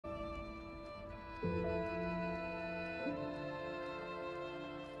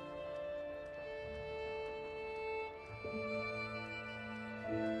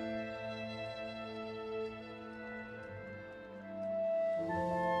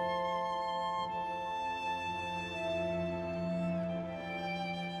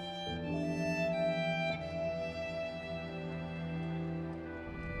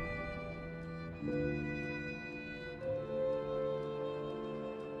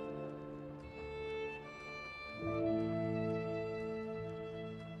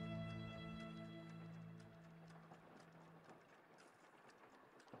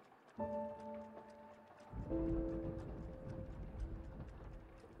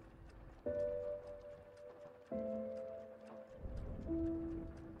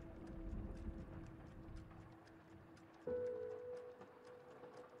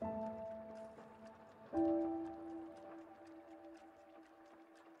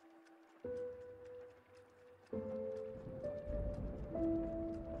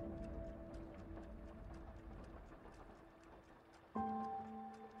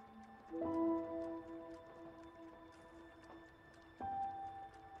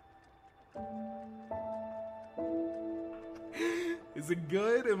Is it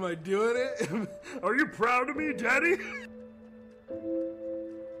good? Am I doing it? Are you proud of me, Daddy?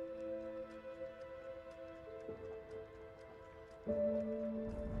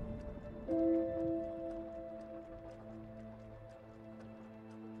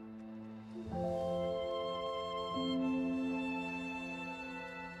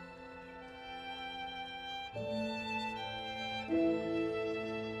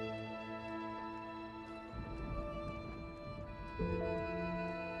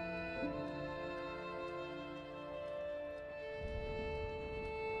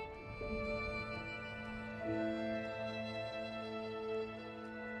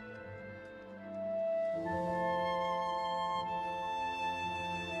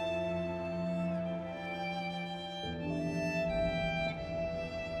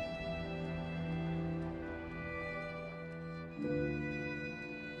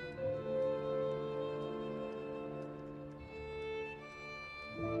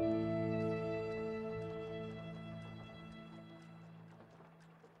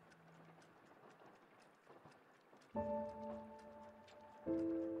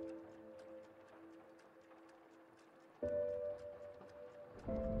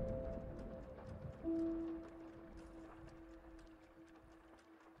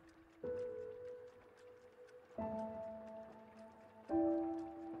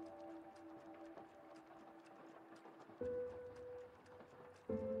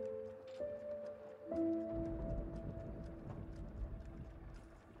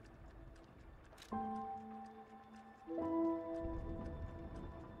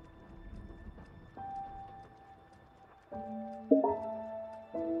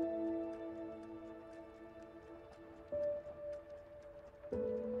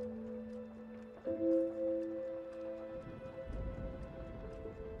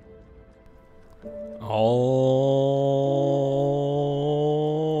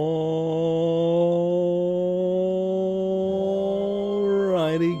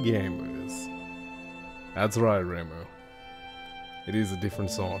 Alrighty, gamers. That's right, Remo. It is a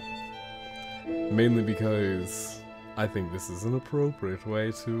different song. Mainly because I think this is an appropriate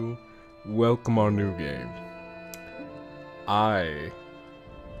way to welcome our new game. I'm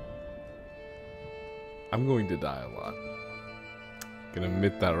going to die a lot. Gonna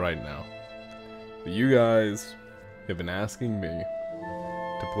admit that right now. But you guys have been asking me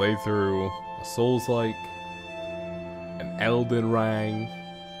to play through a Souls-like, an Elden Ring,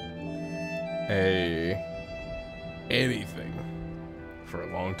 anything for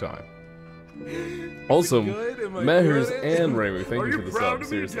a long time. Also, Mehers and Ramu, thank you for the sub,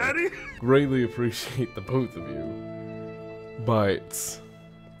 seriously. Greatly appreciate the both of you. But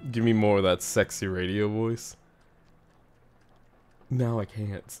give me more of that sexy radio voice. Now I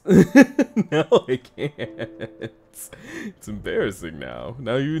can't. Now I can't. It's embarrassing now.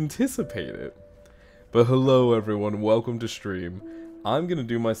 Now you anticipate it. But hello everyone, welcome to stream. I'm gonna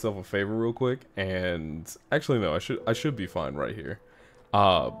do myself a favor real quick, and actually no, I should be fine right here.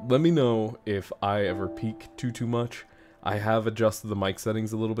 Let me know if I ever peak too much. I have adjusted the mic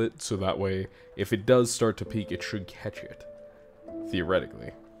settings a little bit, so that way, if it does start to peak, it should catch it.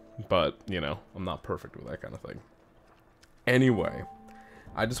 Theoretically. But, you know, I'm not perfect with that kind of thing. Anyway,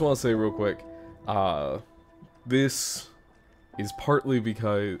 I just want to say real quick, this is partly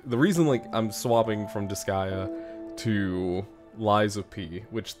because, the reason, like, I'm swapping from Disgaea to Lies of P,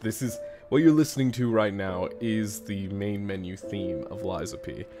 which this is, what you're listening to right now is the main menu theme of Lies of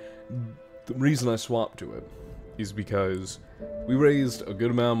P. the reason I swapped to it is because we raised a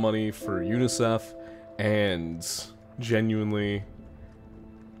good amount of money for UNICEF, and genuinely,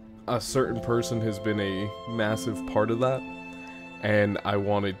 a certain person has been a massive part of that, and I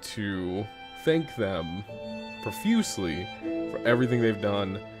wanted to thank them profusely for everything they've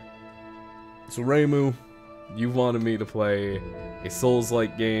done. So Reimu, you've wanted me to play a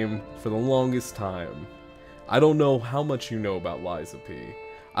Souls-like game for the longest time. I don't know how much you know about Liza P.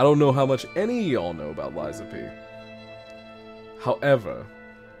 I don't know how much any of y'all know about Liza P. However,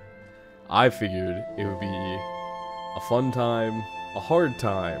 I figured it would be a fun time, a hard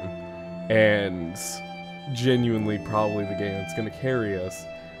time, and genuinely probably the game that's going to carry us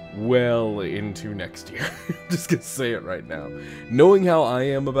well into next year. Just gonna say it right now. Knowing how I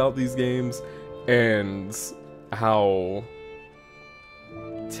am about these games, and how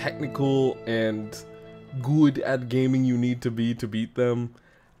technical and good at gaming you need to be to beat them,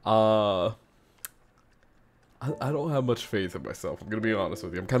 I don't have much faith in myself. I'm gonna be honest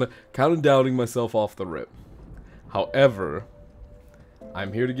with you. I'm kind of doubting myself off the rip. However,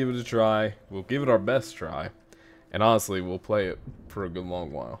 I'm here to give it a try. We'll give it our best try, and honestly, we'll play it for a good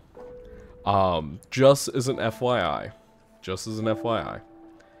long while. Just as an FYI,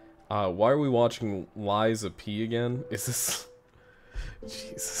 why are we watching Liza P again? Is this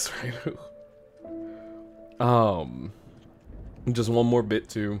Jesus, right? Just one more bit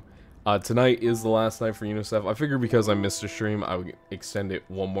too. Tonight is the last night for UNICEF. I figured because I missed a stream, I would extend it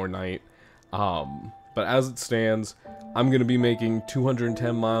one more night. But as it stands, I'm going to be making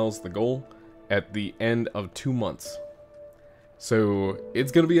 210 miles the goal at the end of 2 months. So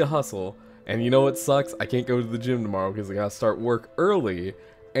it's going to be a hustle. And you know what sucks? I can't go to the gym tomorrow because I got to start work early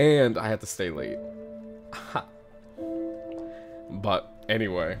and I have to stay late. But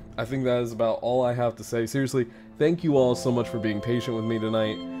anyway, I think that is about all I have to say. Seriously, thank you all so much for being patient with me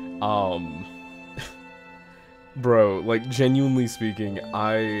tonight. Bro, like, genuinely speaking,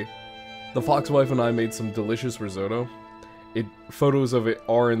 the Foxwife and I made some delicious risotto. Photos of it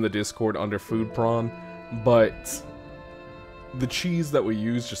are in the Discord under Food Prawn, but the cheese that we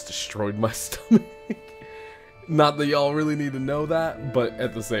used just destroyed my stomach. Not that y'all really need to know that, but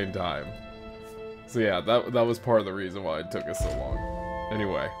at the same time. So yeah, that was part of the reason why it took us so long.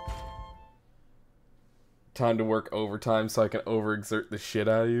 Anyway. Time to work overtime so I can overexert the shit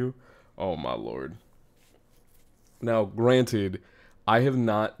out of you. Oh my lord. Now, granted, I have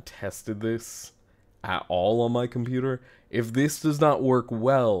not tested this at all on my computer. If this does not work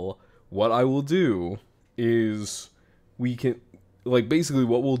well, what I will do is basically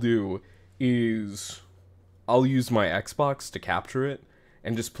what we'll do is I'll use my Xbox to capture it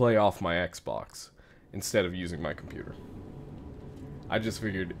and just play off my Xbox instead of using my computer. I just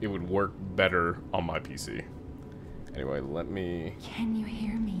figured it would work better on my PC. Anyway, let me... Can you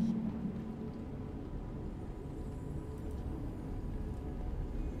hear me?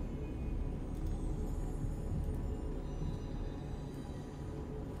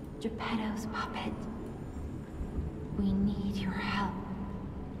 Geppetto's puppet. We need your help.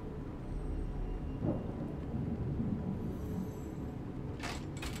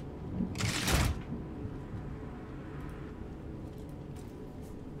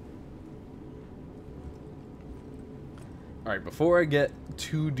 Alright, before I get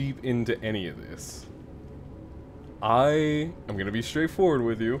too deep into any of this, I am going to be straightforward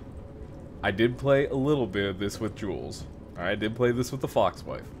with you. I did play a little bit of this with Jules. I did play this with the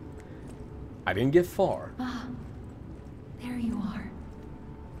Foxwife. I didn't get far. Ah, there you are.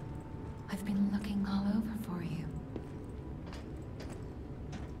 I've been looking all over for you.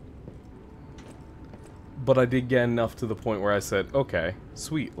 But I did get enough to the point where I said, okay,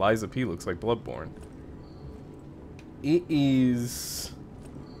 sweet, Liza P looks like Bloodborne. It is...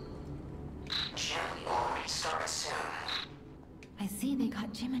 Jimmy already start soon. I see they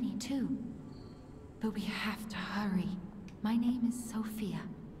got Jiminy too. But we have to hurry. My name is Sophia.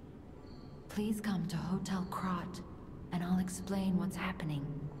 Please come to Hotel Krot, and I'll explain what's happening.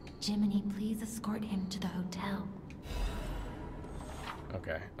 Jiminy, please escort him to the hotel.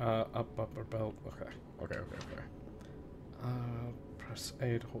 Okay, upper belt, okay. Press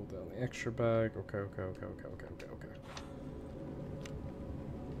A to hold down the extra bag, okay.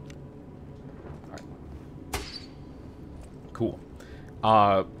 Alright. Cool.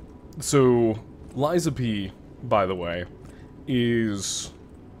 So, Liza P, by the way, is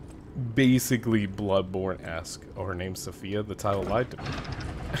basically Bloodborne-esque. Oh, her name's Sophia? The title lied to me.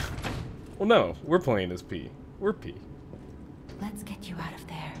 Well, no, we're playing as P. We're P. Let's get you out of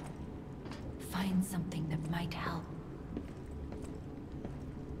there. Find something that might help.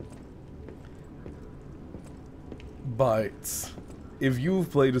 But if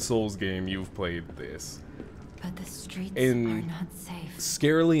you've played a Souls game, you've played this. But the streets And are not safe.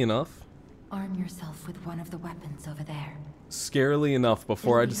 Scarily enough, Arm yourself with one of the weapons over there. scarily enough,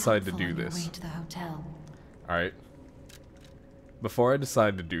 before I It'll be decide to helpful do on your this. way to the hotel. Alright. Before I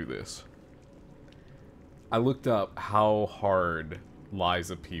decide to do this, I looked up how hard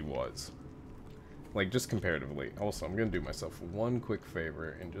Liza P was. Like, just comparatively. Also, I'm gonna do myself one quick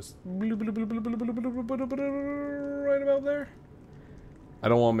favor and just right about there. I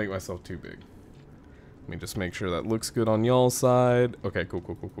don't want to make myself too big. Let me just make sure that looks good on y'all's side. Okay,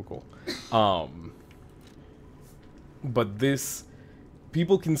 cool. But this,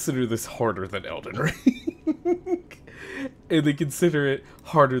 people consider this harder than Elden Ring. And they consider it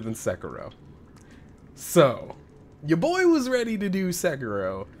harder than Sekiro. So, your boy was ready to do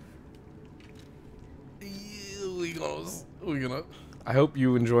Sekiro. We gonna. I hope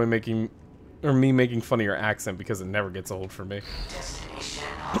you enjoy making, or me making fun of your accent, because it never gets old for me. Destination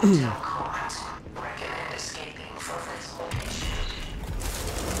Hotel Court. Recommend escaping from this location.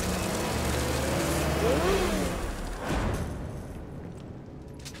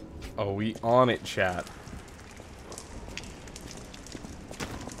 Oh, we on it, chat.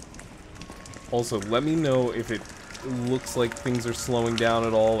 Also, let me know if it looks like things are slowing down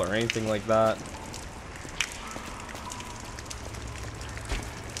at all or anything like that.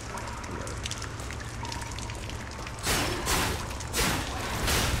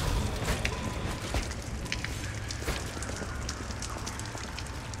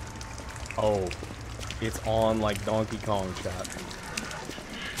 Oh, it's on like Donkey Kong, chat.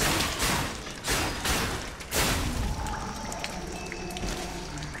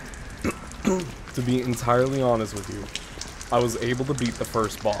 To be entirely honest with you, I was able to beat the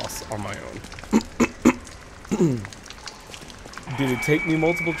first boss on my own. Did it take me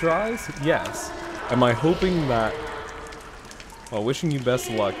multiple tries? Yes. Am I hoping that... Well, wishing you best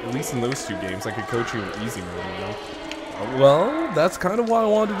of luck, at least in those two games, I could coach you in easy mode, you know? Well, that's kind of why I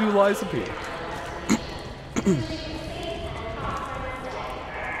wanted to do Liza P.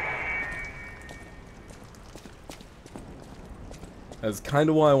 That's kind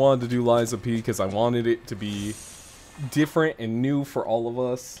of why I wanted to do Liza P, because I wanted it to be different and new for all of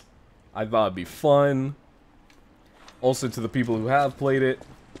us. I thought it'd be fun. Also, to the people who have played it,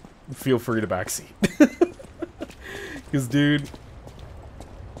 feel free to backseat. Because, dude,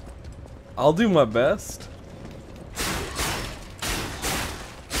 I'll do my best.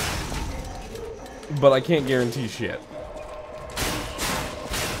 But I can't guarantee shit.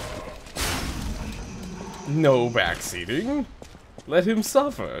 No backseating. Let him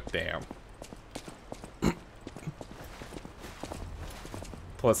suffer, damn.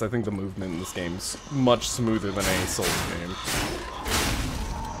 Plus, I think the movement in this game's much smoother than any Souls game.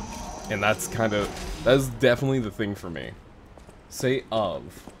 And that's definitely the thing for me. Say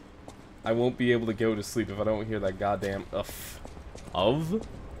of. I won't be able to go to sleep if I don't hear that goddamn of?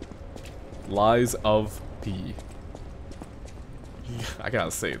 Lies of P. I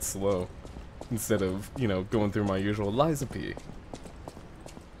gotta say it slow. Instead of, you know, going through my usual Liza P.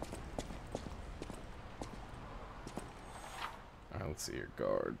 Alright, let's see here.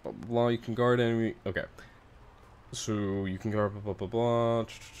 Guard, blah, blah, blah. You can guard enemy. Okay. So, you can guard, blah, blah, blah, blah.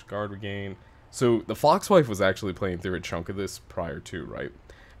 Guard regain. So, the Foxwife was actually playing through a chunk of this prior to, right?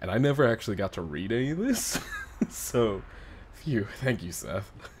 And I never actually got to read any of this. So, phew. Thank you,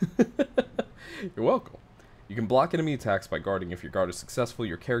 Seth. You're welcome. You can block enemy attacks by guarding. If your guard is successful,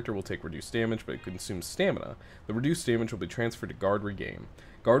 your character will take reduced damage, but it consumes stamina. The reduced damage will be transferred to guard regain.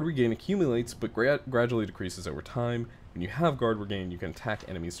 Guard regain accumulates, but gradually decreases over time. When you have guard regain, you can attack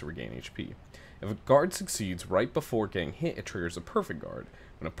enemies to regain HP. If a guard succeeds right before getting hit, it triggers a perfect guard.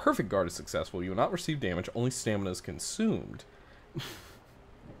 When a perfect guard is successful, you will not receive damage, only stamina is consumed.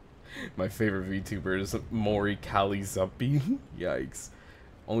 My favorite VTuber is Mori Kalizuppi. Yikes.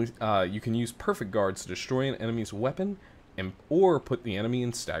 Only you can use perfect guards to destroy an enemy's weapon or put the enemy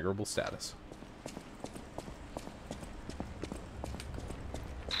in staggerable status.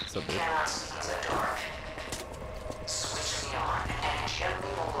 What's up, dude? Cannot see in the dark. Switch me on and gently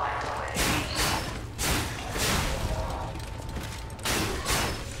will light the way.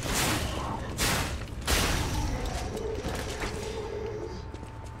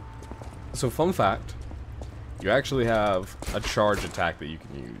 So, fun fact. You actually have a charge attack that you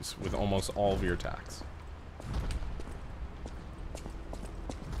can use with almost all of your attacks.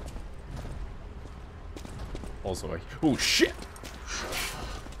 Also, like, oh shit!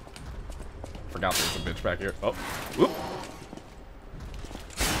 Forgot there's a bitch back here. Oh, whoop!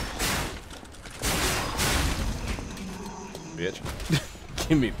 Bitch,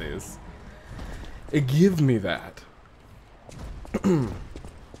 give me this. Give me that.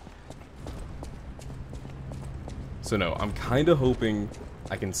 So no, I'm kind of hoping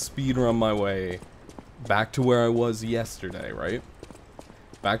I can speedrun my way back to where I was yesterday, right?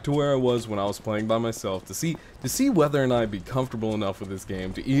 Back to where I was when I was playing by myself to see whether or not I'd be comfortable enough with this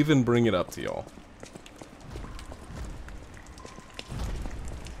game to even bring it up to y'all.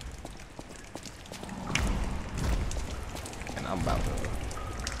 And I'm about to...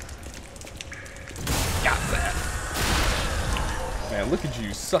 Got that! Man, look at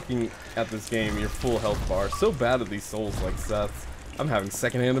you sucking at this game, your full health bar. So bad at these souls like Seth's. I'm having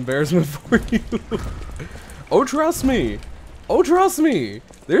secondhand embarrassment for you. Oh, trust me. Oh, trust me.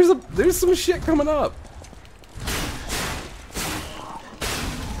 There's some shit coming up.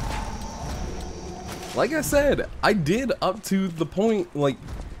 Like I said, I did up to the point, like,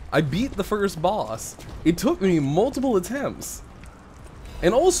 I beat the first boss. It took me multiple attempts.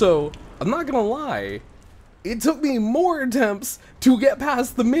 And also, I'm not gonna lie, it took me more attempts to get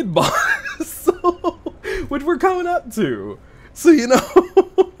past the mid-boss, so, which we're coming up to. So, you know,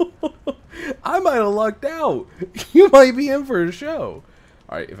 I might have lucked out. You might be in for a show.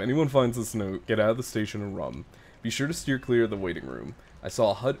 Alright, if anyone finds this note, get out of the station and run. Be sure to steer clear of the waiting room. I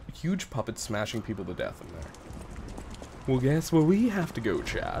saw a huge puppet smashing people to death in there. Well, guess where we have to go,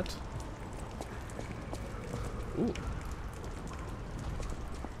 chat? Ooh.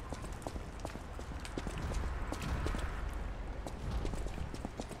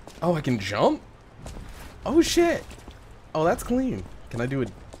 Oh, I can jump? Oh, shit. Oh, that's clean. Can I do a...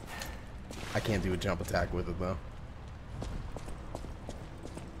 I can't do a jump attack with it, though.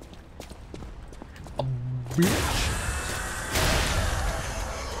 A bitch.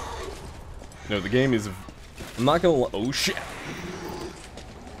 No, the game is... I'm not gonna... Oh, shit.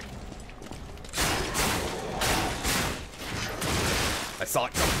 I saw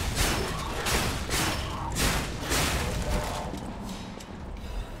it coming.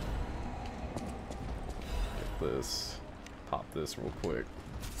 Get this. Pop this real quick.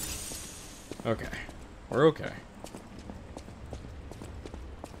 Okay. We're okay.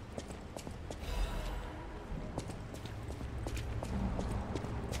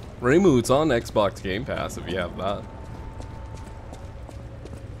 Raymoot's on Xbox Game Pass if you have that.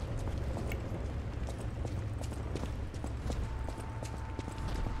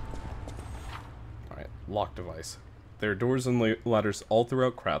 Alright, lock device. There are doors and ladders all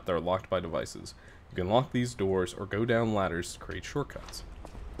throughout Crap that are locked by devices. You can lock these doors or go down ladders to create shortcuts.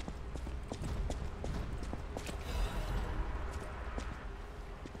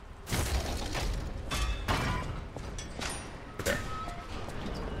 Okay.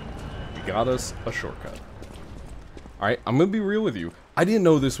 We got us a shortcut. Alright, I'm gonna be real with you. I didn't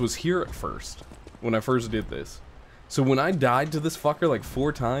know this was here at first, when I first did this. So when I died to this fucker like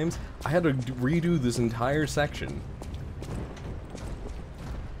 4 times, I had to redo this entire section.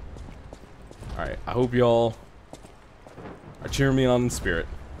 Alright, I hope y'all are cheering me on in spirit.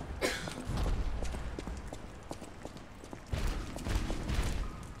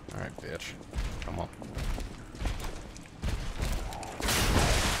 Alright, bitch. Come on.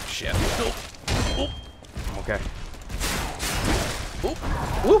 Shit. Oh. Oh. I'm okay. Oh.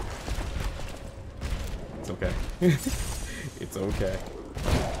 Woo. It's okay. It's okay.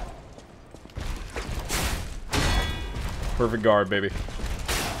 Perfect guard, baby.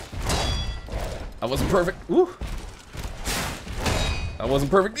 That wasn't perfect. Woo. That wasn't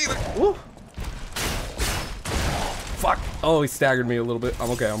perfect either. Woo. Fuck. Oh, he staggered me a little bit.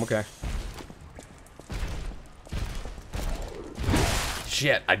 I'm okay. I'm okay.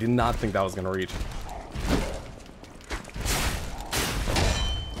 Shit. I did not think that was gonna reach.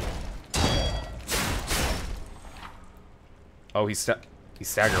 Oh, he's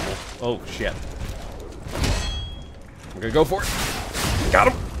staggerable. Oh, shit. I'm gonna go for it.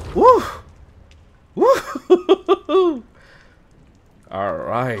 Got him. Woo. Woo!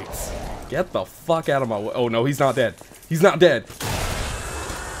 Alright. Get the fuck out of my way. Oh no, he's not dead. He's not dead.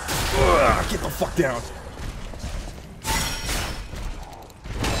 Ugh, get the fuck down.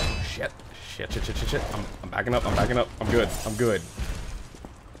 Shit. Shit, shit, shit, shit, shit. I'm backing up, I'm backing up. I'm good. I'm good.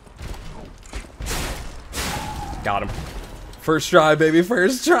 Got him. First try, baby.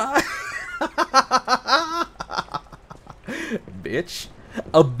 First try. Bitch.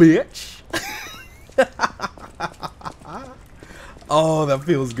 A bitch. Oh, that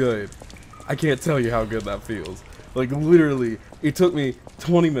feels good. I can't tell you how good that feels. Like, literally, it took me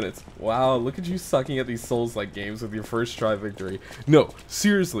 20 minutes. Wow, look at you sucking at these Souls-like games with your first try victory. No,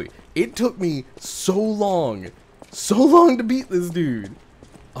 seriously, it took me so long to beat this dude.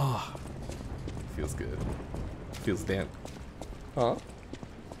 Oh, feels good. Feels damn. Huh?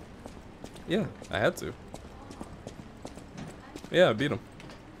 Yeah, I had to. Yeah, I beat him.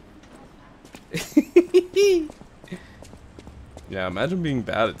 Yeah, imagine being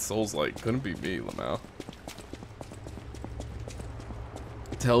bad at Souls-like. Couldn't be me, Lamau.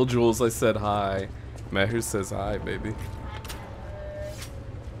 Tell Jules I said hi. Meher says hi, baby.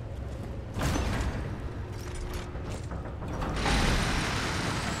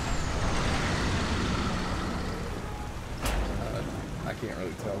 I can't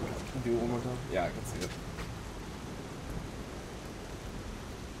really tell. Do it one more time? Yeah, I can see it.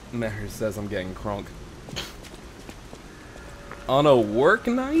 Meher says I'm getting crunk. On a work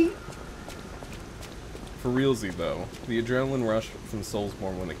night? For realsy though, the adrenaline rush from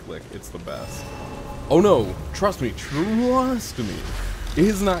Soulsborne when it clicked, it's the best. Oh no, trust me, it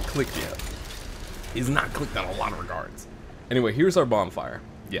has not clicked yet. It has not clicked on a lot of regards. Anyway, here's our bonfire.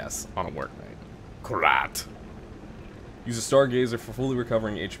 Yes, on a work night. Krat. Use a Stargazer for fully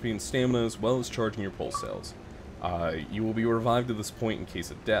recovering HP and stamina as well as charging your pulse cells. You will be revived at this point in case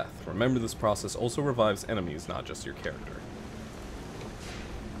of death. Remember, this process also revives enemies, not just your character.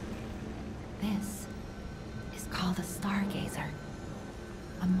 This is called a Stargazer.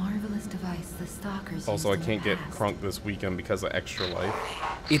 A marvelous device the stalkers Also, I used in can't the get past. crunk this weekend because of extra life.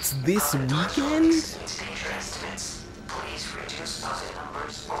 It's this weekend? Danger estimates. Please reduce puzzle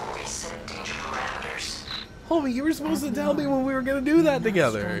numbers or reset danger parameters. Homie, you were supposed As to we tell me are, when we were gonna we do are that not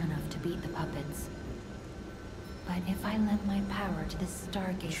together. strong enough to beat the puppets. But if I lend my power to this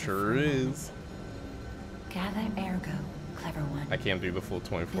Stargazer Sure for a moment, is. gather ergo, clever one. I can't do the full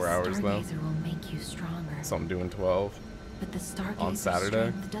 24 this hours though. Stargazer will make you stronger. So I'm doing 12. But the Stargazer's on Saturday.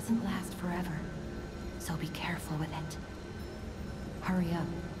 strength doesn't last forever, so be careful with it. Hurry up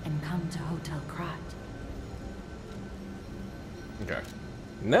and come to Hotel Krat. Okay.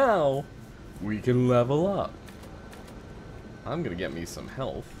 Now, we can level up. I'm gonna get me some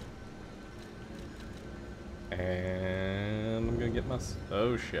health. And I'm gonna get my...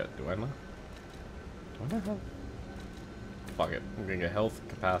 Oh shit, do I not? Do I not have... Fuck it. I'm gonna get health,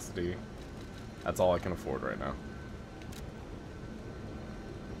 capacity. That's all I can afford right now.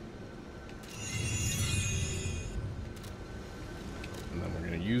 And then we're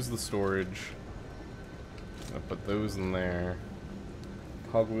gonna use the storage. I'm gonna put those in there.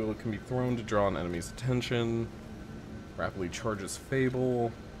 Cogwheel can be thrown to draw an enemy's attention. Rapidly charges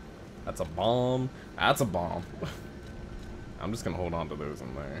Fable. That's a bomb. That's a bomb. I'm just gonna hold on to those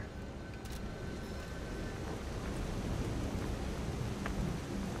in there.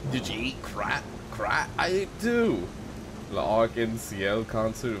 Did you eat crap? Crap? I ate too. The Arc NCL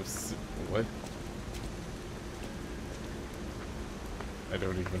concert of... What? I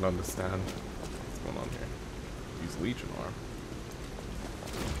don't even understand what's going on here. Use Legion Arm.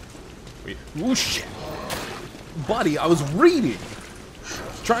 Wait. Oh shit! Buddy, I was reading!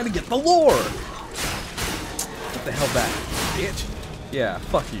 Trying to get the lore! What the hell back, bitch? Yeah,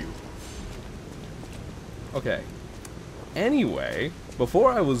 fuck you. Okay. Anyway,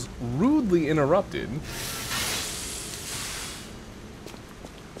 before I was rudely interrupted...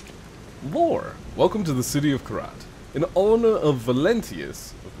 Lore! Welcome to the city of Krat. In honor of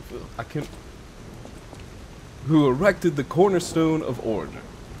Valentius, who erected the cornerstone of order.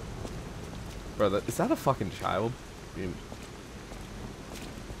 Brother, is that a fucking child? I mean,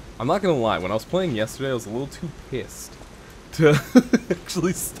 I'm not gonna lie, when I was playing yesterday, I was a little too pissed to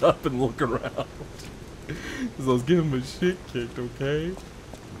actually stop and look around. Because I was getting my shit kicked, okay?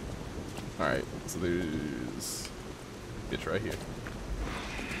 Alright, so there's... bitch right here.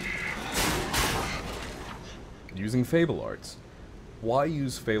 Using Fable Arts. Why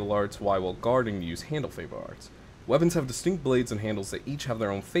use Fable Arts? Why, while guarding, use Handle Fable Arts? Weapons have distinct blades and handles that each have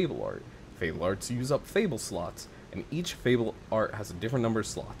their own Fable Art. Fable Arts use up Fable slots, and each Fable Art has a different number of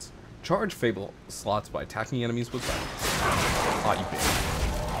slots. Charge Fable slots by attacking enemies with weapons. Ah, you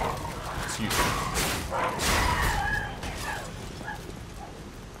bitch. Excuse me.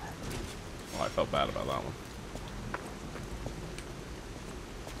 Oh, I felt bad about that one.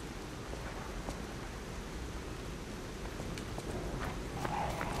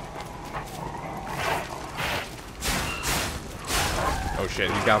 Oh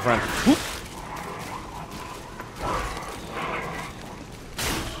shit, he's got a friend. Whoop.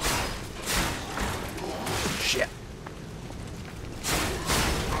 Shit.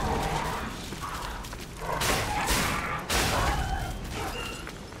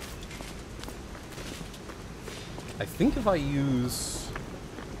 I think if I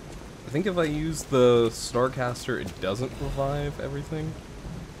use the Starcaster, it doesn't revive everything.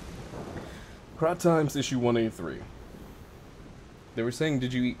 Krat Times issue 183. They were saying,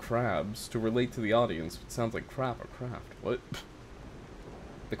 did you eat crabs? To relate to the audience, it sounds like crap or craft. What?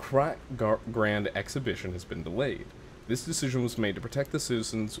 The Krat Grand Exhibition has been delayed. This decision was made to protect the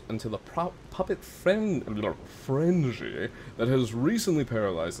citizens until the puppet frenzy that has recently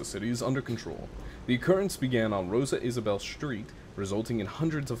paralyzed the city is under control. The occurrence began on Rosa Isabel Street, resulting in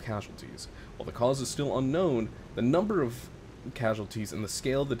hundreds of casualties. While the cause is still unknown, the number of casualties and the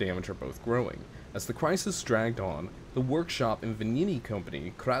scale of the damage are both growing. As the crisis dragged on, the workshop in Vanini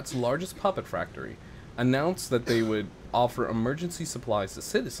Company, Krat's largest puppet factory, announced that they would offer emergency supplies to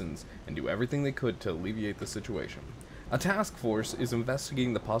citizens and do everything they could to alleviate the situation. A task force is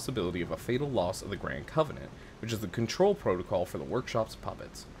investigating the possibility of a fatal loss of the Grand Covenant, which is the control protocol for the workshop's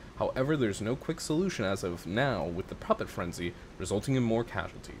puppets. However, there's no quick solution as of now, with the puppet frenzy resulting in more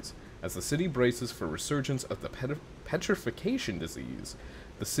casualties. As the city braces for resurgence of the petrification disease,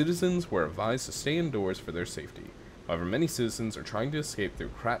 the citizens were advised to stay indoors for their safety. However, many citizens are trying to escape through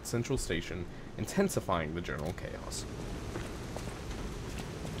Krat Central Station, intensifying the general chaos.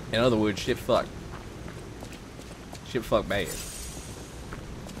 In other words, shit fucked. Shit fuck bad.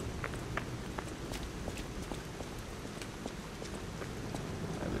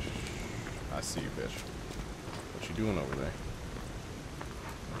 I see you, bitch. What you doing over there?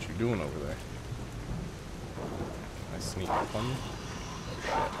 What you doing over there? Can I sneak up on you? Oh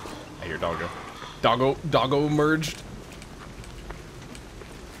shit. I hear doggo. Doggo emerged.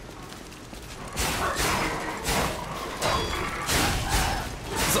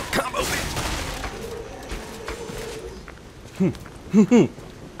 What's up, combo, bitch?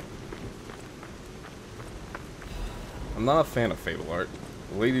 I'm not a fan of Fable art.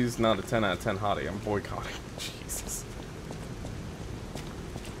 The lady's not a 10 out of 10 hottie. I'm boycotting. Jesus.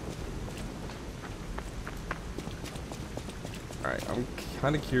 Alright, I'm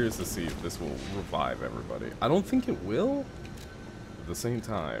kind of curious to see if this will revive everybody. I don't think it will. At the same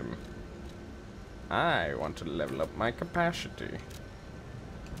time, I want to level up my capacity.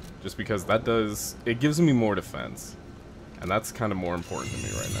 Just because that does... It gives me more defense. And that's kind of more important to me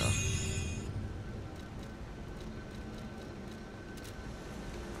right now.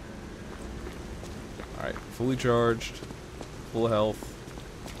 Alright, fully charged. Full health.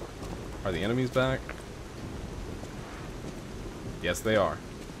 Are the enemies back? Yes, they are.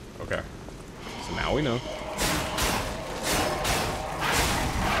 Okay. So now we know.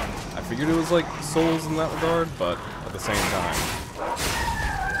 I figured it was like souls in that regard, but at the same time...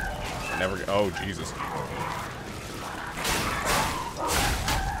 I never... Oh, Jesus.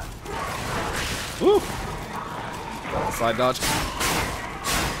 Woo! Slide dodge.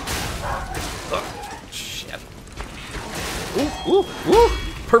 Shit. Ooh, ooh, woo!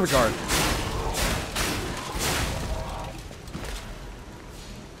 Perfect guard.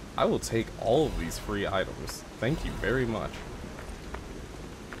 I will take all of these free items. Thank you very much.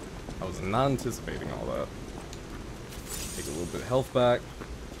 I was not anticipating all that. Take a little bit of health back.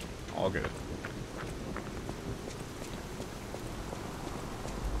 All good.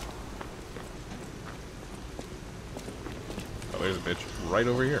 Oh, there's a bitch right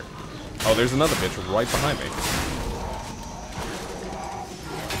over here. Oh, there's another bitch right behind me.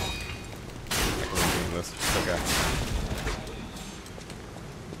 I can redeem this. It's okay.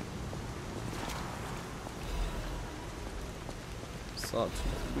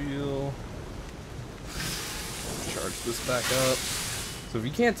 Sawtooth wheel. Charge this back up. So if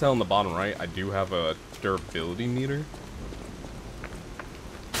you can't tell in the bottom right, I do have a durability meter.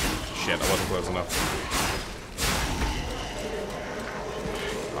 Shit, I wasn't close enough.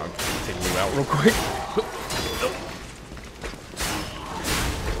 I'm taking you out real quick.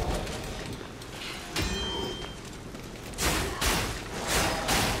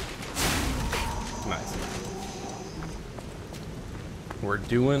 Nice. We're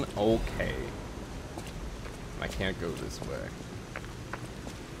doing okay. I can't go this way.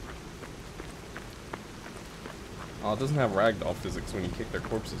 Oh, it doesn't have ragdoll physics when you kick their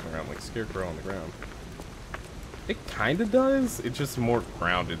corpses around like Scarecrow on the ground. It kinda does, it's just more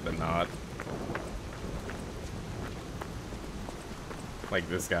grounded than not. Like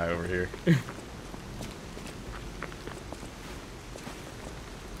this guy over here.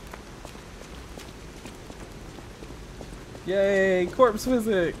 Yay, corpse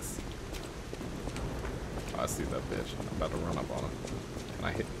physics! Oh, I see that bitch. I'm about to run up on him.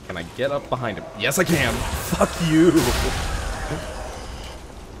 Can I get up behind him? Yes, I can! Fuck you!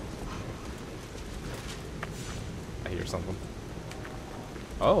 I hear something.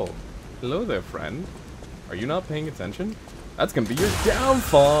 Oh, hello there, friend. Are you not paying attention? That's gonna be your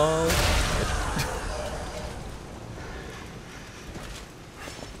downfall!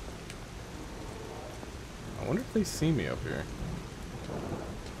 I wonder if they see me up here.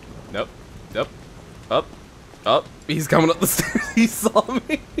 Nope. Nope. Up. Up. He's coming up the stairs. He saw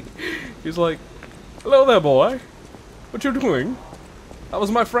me. He's like, hello there, boy. What you doing? That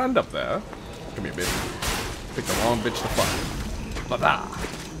was my friend up there. Come here, bitch. Pick the wrong bitch to fuck. Bye-bye.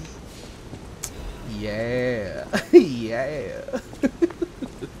 Yeah. Yeah.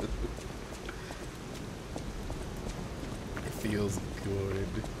 It feels good.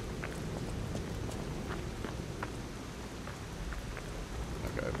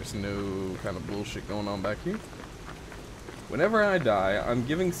 Okay, there's no kind of bullshit going on back here. Whenever I die, I'm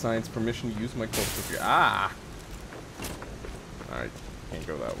giving science permission to use my corpse to fear. Ah! Alright, can't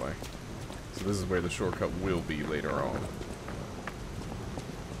go that way. So this is where the shortcut will be later on.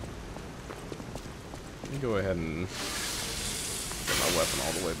 Let me go ahead and get my weapon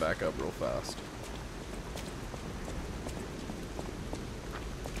all the way back up real fast.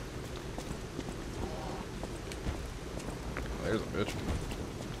 There's a bitch.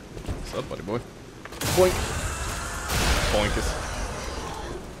 What's up, buddy boy? Boink! Boinkus.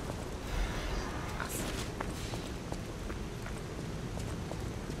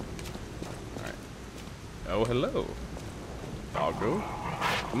 Alright. Oh, hello. Doggo.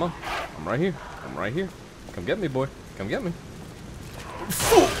 Come on. I'm right here. I'm right here. Come get me, boy. Come get me.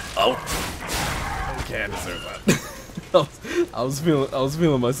 Oh! Okay, I deserve that. I was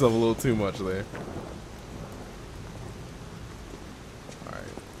feeling myself a little too much there.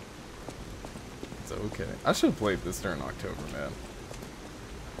 Okay. I should have played this during October, man.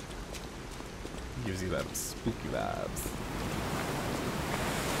 Gives you that spooky vibes.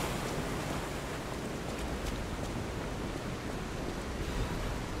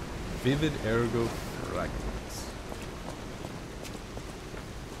 Vivid ergo fragments.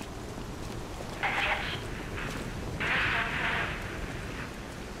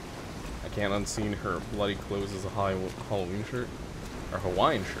 I can't unseen her bloody clothes as a Halloween shirt. Or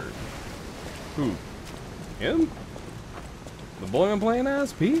Hawaiian shirt. Who? Him? The boy I'm playing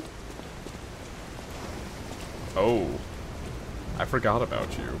as, Pete? Oh. I forgot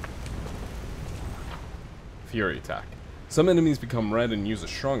about you. Fury attack. Some enemies become red and use a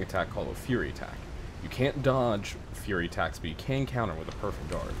strong attack called a fury attack. You can't dodge fury attacks, but you can counter with a perfect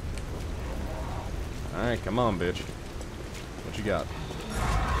guard. Alright, come on, bitch. What you got?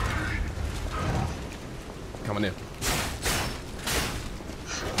 Coming in.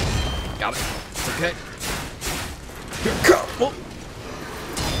 Got it. It's okay. Here, come. Oh.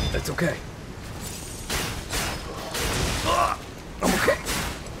 It's okay. I'm okay.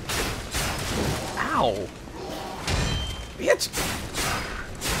 Ow. Bitch.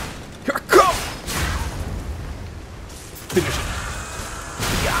 Here, come. Finish it.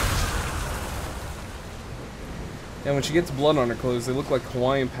 Yeah. And when she gets blood on her clothes, they look like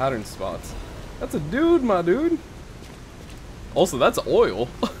Hawaiian pattern spots. That's a dude, my dude. Also, that's oil.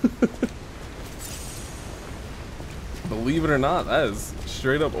 Believe it or not, that is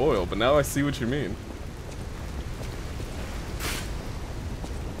straight up oil, but now I see what you mean.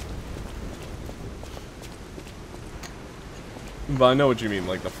 But I know what you mean,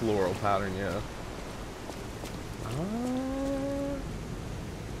 like the floral pattern, yeah.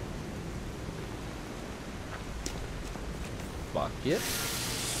 Bucket.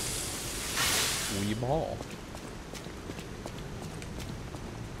 Wee ball.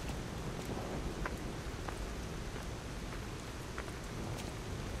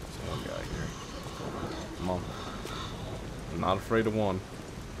 Come on. I'm not afraid of one.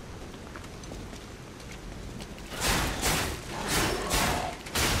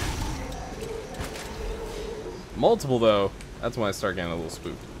 Multiple, though. That's when I start getting a little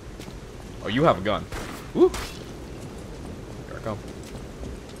spooked. Oh, you have a gun. Woo! Here I come.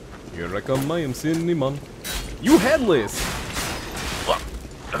 Here I come, I am Cinnamon. You headless!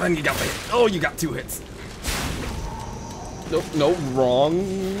 And you got me. Oh, you got 2 hits. Nope, no,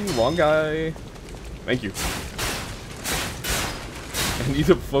 wrong guy. Thank you. I need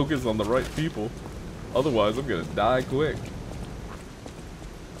to focus on the right people. Otherwise, I'm gonna die quick.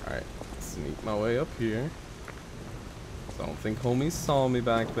 Alright, sneak my way up here. So I don't think homies saw me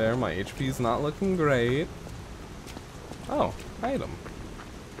back there. My HP's not looking great. Oh, item.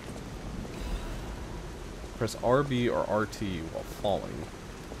 Press RB or RT while falling.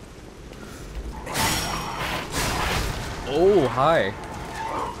 Oh, hi.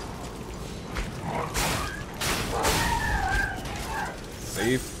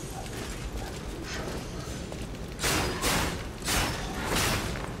 Safe.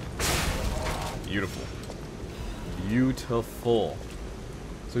 Beautiful. Beautiful.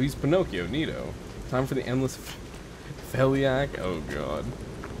 So he's Pinocchio, neato. Time for the endless Pheliac? Oh god.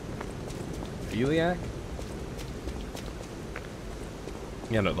 Pheliac?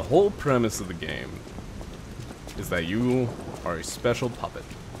 Yeah, no, the whole premise of the game is that you are a special puppet.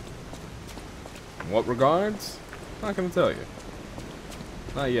 In what regards? Not gonna tell you.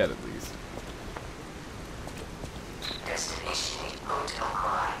 Not yet, at least. Destination Hotel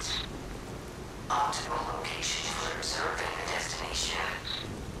Quad. Optimal location for observing the destination.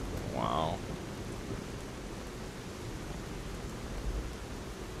 Wow.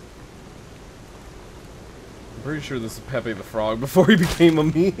 I'm pretty sure this is Pepe the Frog before he became a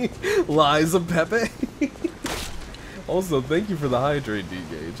meme. Lies of Pepe. Also, thank you for the hydrate,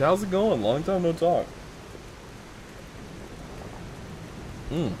 D-Gage. How's it going? Long time no talk.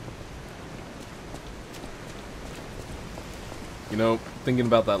 You know, thinking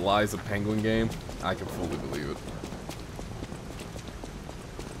about that Lies of Penguin game, I can fully believe it.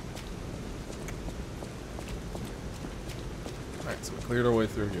 Alright, so we cleared our way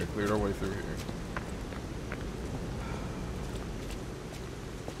through here,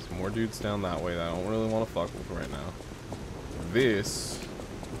 Some more dudes down that way that I don't really want to fuck with right now. This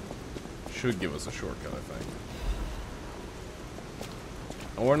should give us a shortcut, I think.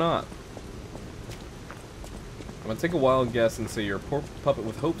 Or not. I'm gonna take a wild guess and say you're a poor puppet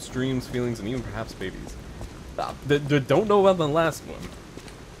with hopes, dreams, feelings, and even perhaps babies. Don't know about the last one.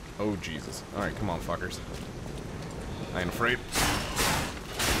 Oh, Jesus. Alright, come on, fuckers. I ain't afraid.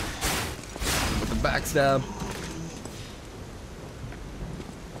 With the backstab.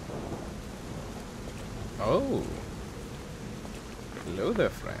 Oh. Hello there,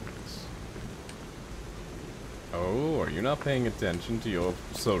 friends. Oh, are you not paying attention to your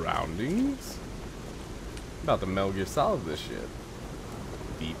surroundings? About to Metal Gear Solid this shit.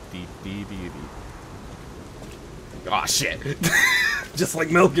 Deep, deep, deep, deep, deep. Aw, shit. Just like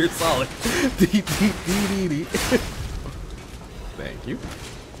Metal Gear Solid. Deep, deep, deep, deep, deep. Thank you.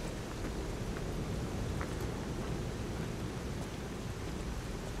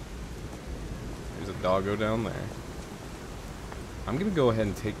 There's a doggo down there. I'm gonna go ahead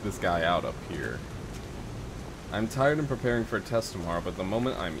and take this guy out up here. I'm tired and preparing for a test tomorrow, but at the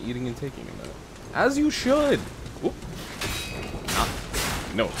moment I'm eating and taking a minute. As you should! Oop. Ah.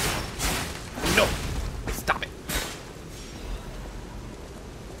 No. No! Stop it!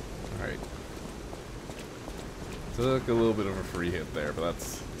 Alright. Took a little bit of a free hit there, but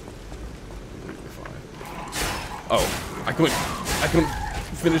that's completely fine. Oh, I couldn't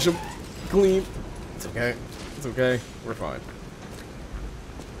finish him clean. It's okay. It's okay. We're fine.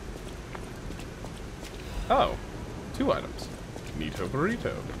 Oh, 2 items. Nito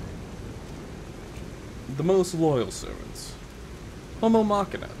Burrito. The most loyal servants. Homo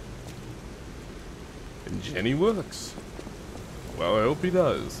Machina. And Jenny works. Well, I hope he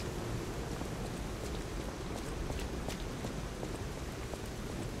does.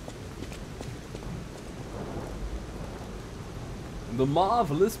 The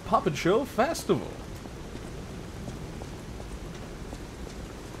Marvelous Puppet Show Festival.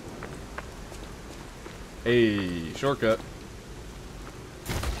 Hey, shortcut.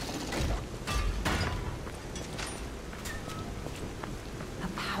 A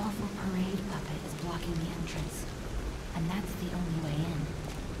powerful parade puppet is blocking the entrance, and that's the only way in.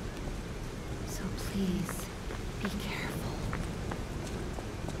 So please, be careful.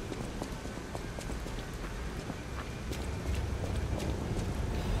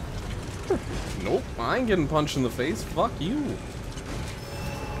 Nope, I ain't getting punched in the face. Fuck you.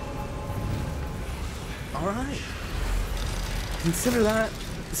 Alright. Consider that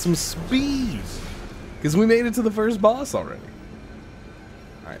some speed. Because we made it to the first boss already.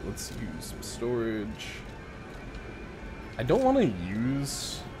 Alright, let's use some storage. I don't want to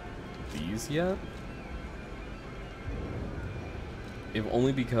use these yet. If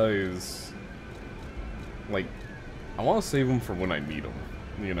only because, like, I want to save them for when I need them.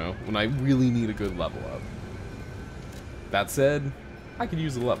 You know, when I really need a good level up. That said, I could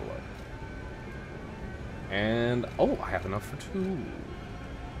use a level up. And, oh, I have enough for 2.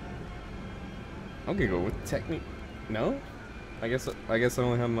 I'm gonna go with technique. No? I guess I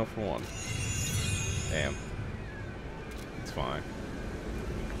only have enough for 1. Damn. It's fine.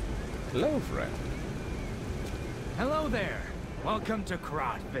 Hello, friend. Hello there. Welcome to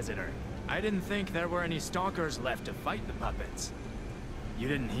Krot, visitor. I didn't think there were any stalkers left to fight the puppets. You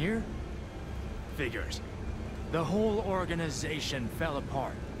didn't hear? Figures. The whole organization fell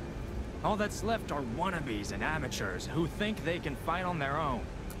apart. All that's left are wannabes and amateurs who think they can fight on their own.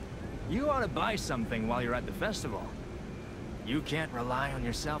 You ought to buy something while you're at the festival. You can't rely on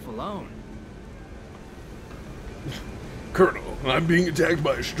yourself alone. Colonel, I'm being attacked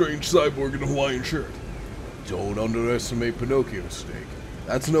by a strange cyborg in a Hawaiian shirt. Don't underestimate Pinocchio's stake.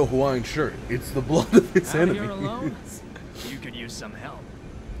 That's no Hawaiian shirt. It's the blood of his Out enemies. here alone? You could use some help.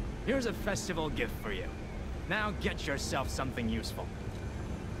 Here's a festival gift for you. Now get yourself something useful.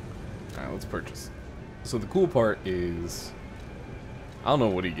 Alright, let's purchase. So the cool part is, I don't know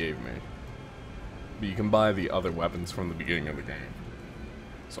what he gave me, but you can buy the other weapons from the beginning of the game.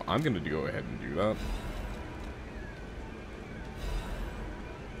 So I'm gonna go ahead and do that.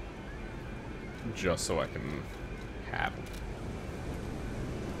 Just so I can have them.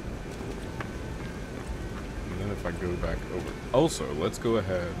 And then if I go back over... Also, let's go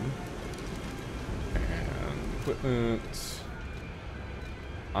ahead and equipment.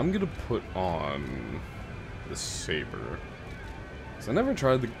 I'm gonna put on the saber. Cause I never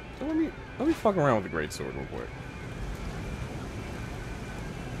tried the... Let me fuck around with the greatsword real quick.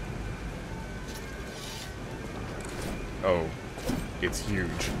 Oh, it's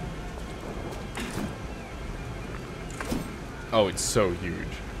huge. Oh, it's so huge.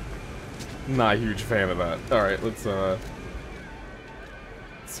 Not a huge fan of that. Alright, let's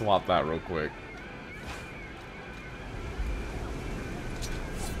swap that real quick.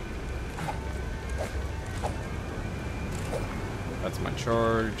 That's my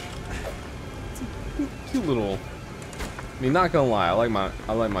charge. It's a cute little... I mean, not gonna lie, I like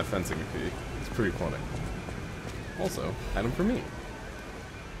my fencing fee. It's pretty funny. Also, item for me.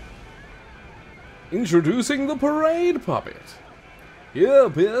 Introducing the parade puppet. Here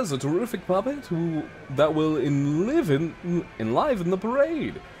appears a terrific puppet that will enliven the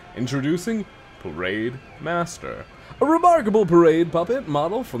parade. Introducing Parade Master, a remarkable parade puppet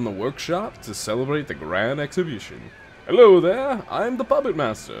model from the workshop to celebrate the grand exhibition. Hello there, I'm the Puppet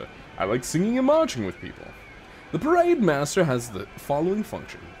Master. I like singing and marching with people. The Parade Master has the following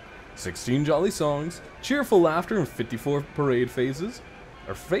function: 16 jolly songs, cheerful laughter, and 54 parade phrases,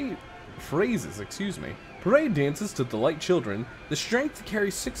 excuse me. Parade dances to delight children, the strength to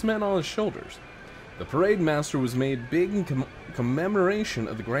carry 6 men on his shoulders. The Parade Master was made big in commemoration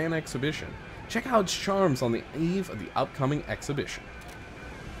of the grand exhibition. Check out its charms on the eve of the upcoming exhibition.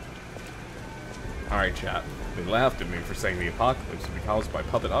 Alright, chat. They laughed at me for saying the apocalypse would be caused by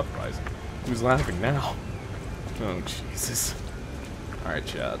puppet uprising. Who's laughing now? Oh, Jesus. Alright,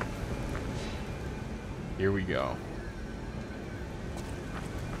 chat. Here we go.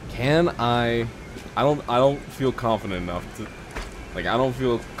 Can I don't feel confident enough to... Like, I don't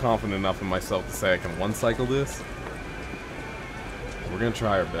feel confident enough in myself to say I can one-cycle this. We're gonna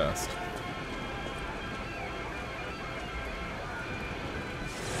try our best.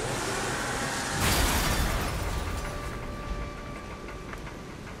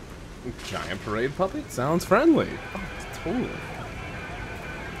 Giant parade puppet? Sounds friendly. Oh, totally.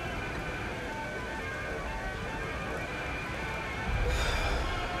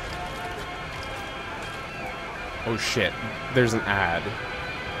 Oh shit, there's an ad.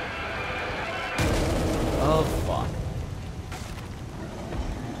 Oh fuck.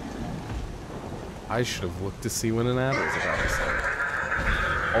 I should have looked to see when an ad was about to start.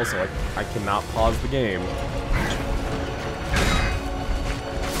 Also, I cannot pause the game.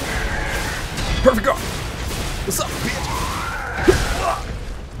 Perfect guard! What's up, bitch?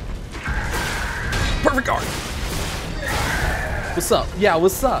 Perfect guard! What's up? Yeah,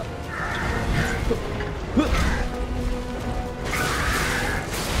 what's up?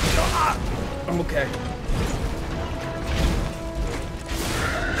 I'm okay.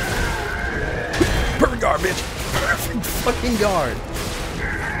 Perfect guard, bitch! Perfect fucking guard!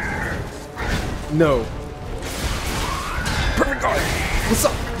 No. Perfect guard! What's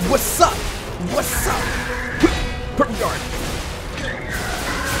up? What's up? What's up? Perfect guard!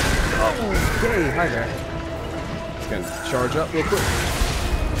 Okay, hi there. Just gonna charge up real quick.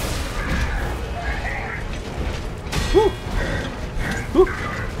 Woo! Woo!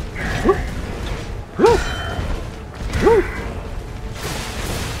 Woo! Woo! Woo!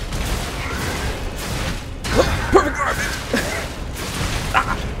 Perfect garbage!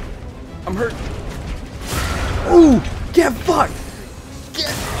 Ah! I'm hurt. Ooh! Get fucked!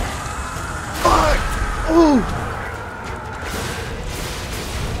 Get fucked! Ooh!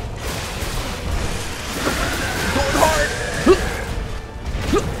 Going hard!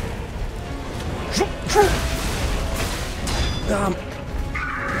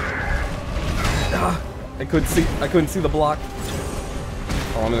 I couldn't see the block.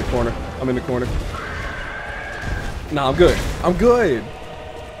 Oh, I'm in the corner. I'm in the corner. Nah, I'm good. I'm good.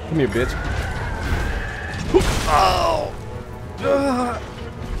 Come here, bitch. Oh.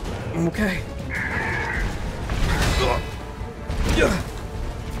 I'm okay.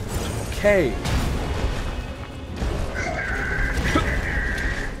 Okay.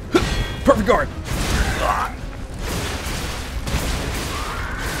 Perfect guard.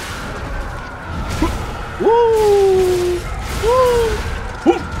 Woo!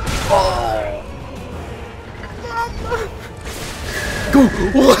 Woo! Oh! Go!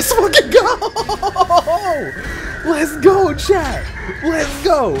 Let's fucking go! go! Let's go, chat! Let's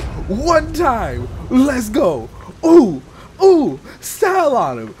go! One time! Let's go! Ooh! Ooh! Style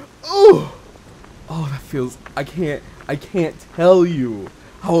on him! Ooh! Oh, that feels... I can't tell you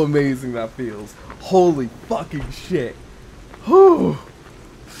how amazing that feels. Holy fucking shit. Whew.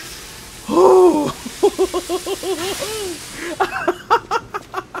 Whew.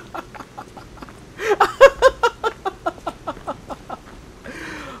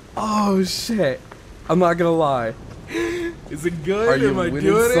 Oh shit. I'm not gonna lie. Is it good? Are you Am I winning,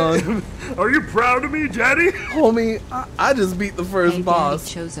 doing son? it? Are you proud of me, Daddy? Homie, I just beat the first Hey,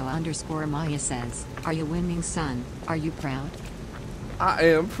 boss. Daddy Chozo Maya says, are you winning, son? Are you proud? I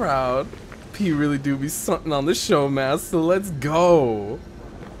am proud. P really do be something on the show, master. Let's go.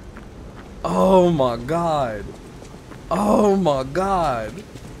 Oh my god. Oh my god.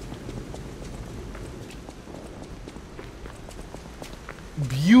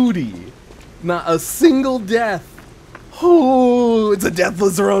 Beauty. Not a single death. Oh, it's a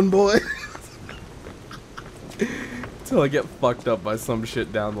deathless run, boy. Till I get fucked up by some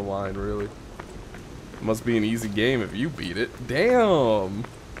shit down the line, really. Must be an easy game if you beat it. Damn.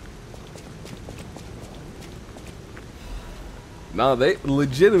 Nah, they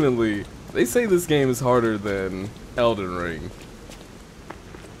legitimately, they say this game is harder than Elden Ring.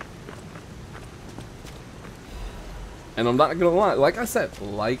 And I'm not gonna lie, like I said,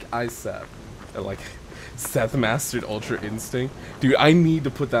 like Seth mastered Ultra Instinct. Dude, I need to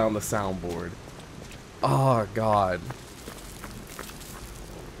put that on the soundboard. Oh, God.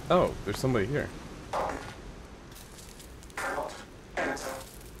 Oh, there's somebody here.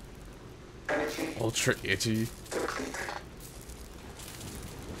 Ultra itchy.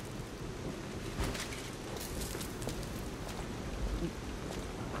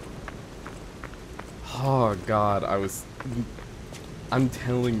 Oh god, I'm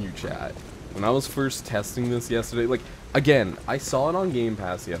telling you, chat. When I was first testing this yesterday, like, again, I saw it on Game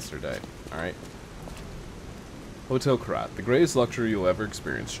Pass yesterday, alright? Hotel Krat, the greatest luxury you'll ever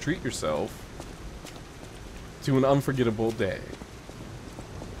experience. Treat yourself to an unforgettable day.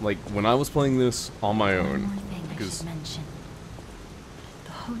 Like, when I was playing this on my One own, more thing I because should mention.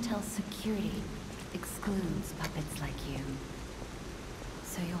 The hotel's security excludes puppets like you.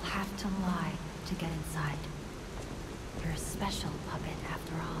 So you'll have to lie to get inside. You're a special puppet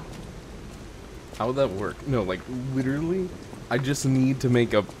after all. how would that work? No, like, literally, I just need to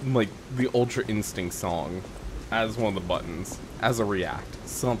make up, like, the Ultra Instinct song as one of the buttons, as a react,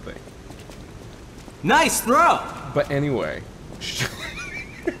 something. Nice throw! But anyway,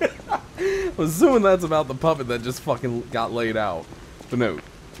 I'm assuming that's about the puppet that just fucking got laid out. But no,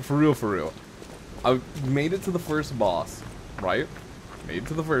 for real. I made it to the first boss, right? Made it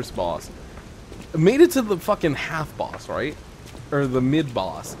to the first boss. Made it to the fucking half boss, right? Or the mid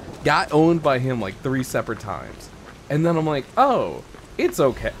boss. Got owned by him like 3 separate times. And then I'm like, oh, it's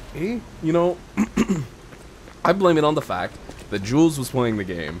okay. You know, I blame it on the fact that Jules was playing the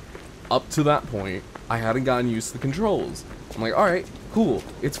game. Up to that point, I hadn't gotten used to the controls. I'm like, alright, cool,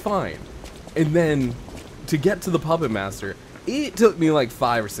 it's fine. And then, to get to the Puppet Master, it took me like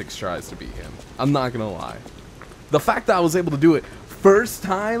 5 or 6 tries to beat him. I'm not gonna lie. The fact that I was able to do it first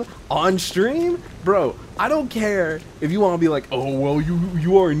time on stream, bro, I don't care if you want to be like, oh, well,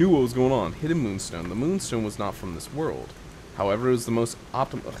 you already knew what was going on. Hidden Moonstone. The Moonstone was not from this world. However, it was the most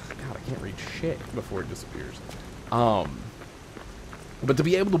optimal. God, I can't read shit before it disappears. But to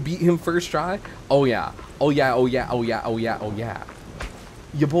be able to beat him first try, oh yeah.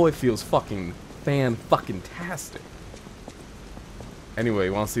 Your boy feels fucking fan-fucking-tastic. Anyway,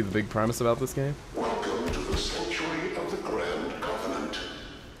 you want to see the big premise about this game? Welcome to the sanctuary of the Grand Covenant.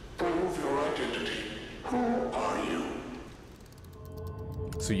 Prove your identity. Who are you?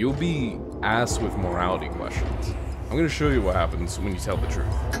 So you'll be asked with morality questions. I'm going to show you what happens when you tell the truth.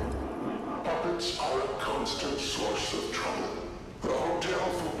 Puppets are a constant source of trouble. The hotel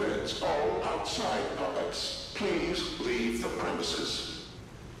forbids all outside puppets. Please leave the premises.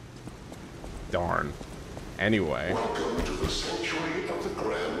 Darn. Anyway. Welcome to the sanctuary of the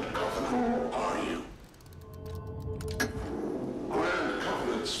Grand Covenant. Who are you? Grand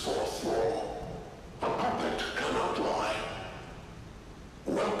Covenant's fourth law. A puppet cannot lie.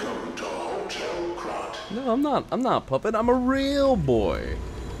 Welcome to Hotel Krat. No, I'm not a puppet. I'm a real boy.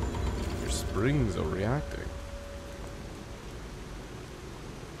 Your springs are reacting.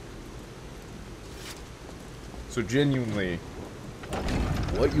 So genuinely,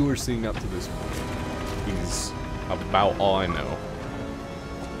 what you were seeing up to this point is about all I know.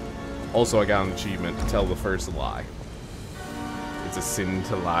 Also, I got an achievement to tell the first lie. It's a sin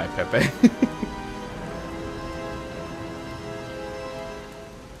to lie, Pepe.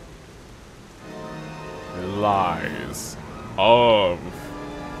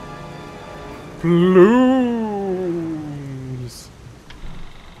 Plumes.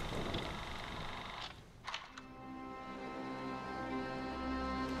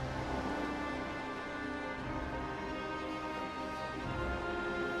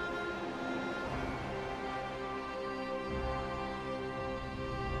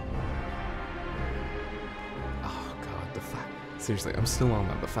 Oh god, the fact. Seriously, I'm still on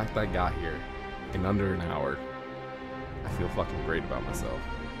that. The fact that I got here in under an hour. I feel fucking great about myself.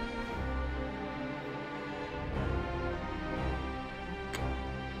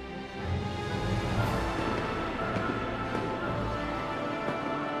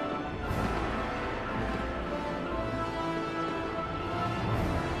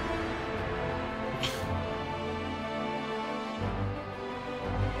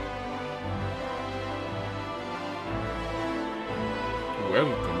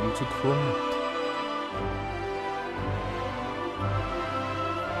 Welcome to Crime.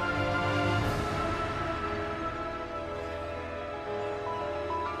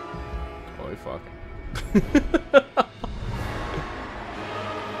 Holy fuck.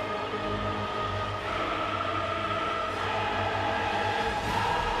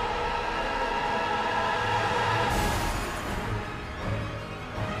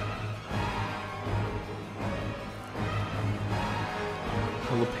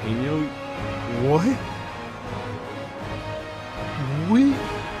 Jalapeno? What? What?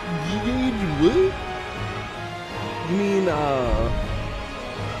 What? You mean,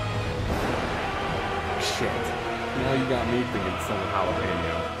 shit. Now you got me thinking some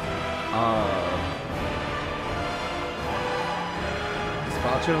jalapeno.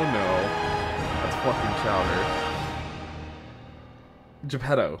 Gazpacho? No. That's fucking chowder.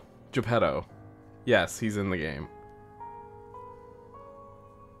 Geppetto. Geppetto. Yes, he's in the game.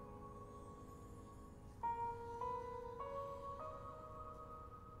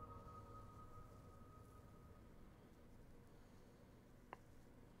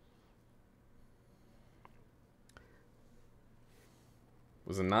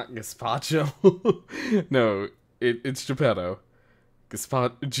 Was it not gazpacho? No, it's Geppetto.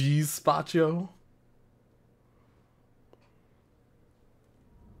 Gazpacho?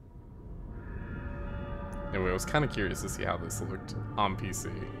 Anyway, I was kind of curious to see how this looked on PC.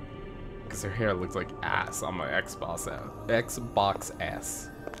 Because her hair looked like ass on my Xbox S.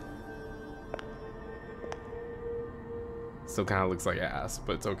 Still kind of looks like ass,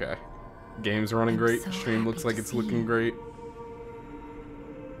 but it's okay. Game's running great. So Stream looks like it's looking great.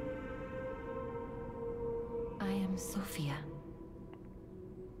 I am Sophia.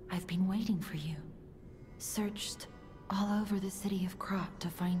 I've been waiting for you. Searched all over the city of Krat to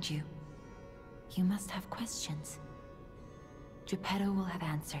find you. You must have questions. Geppetto will have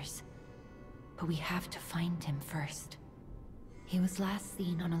answers. But we have to find him first. He was last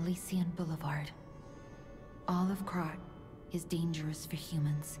seen on Elysian Boulevard. All of Krat is dangerous for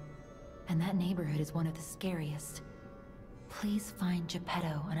humans. And that neighborhood is one of the scariest. Please find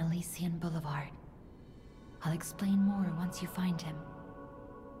Geppetto on Elysian Boulevard. I'll explain more once you find him.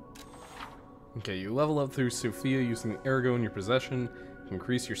 Okay, you level up through Sophia using the Ergo in your possession.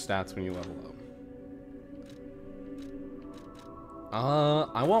 Increase your stats when you level up.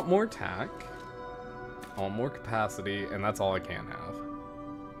 I want more attack. I want more capacity, and that's all I can have.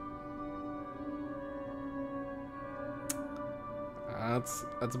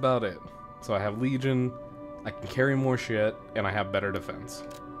 That's about it. So I have Legion, I can carry more shit, and I have better defense.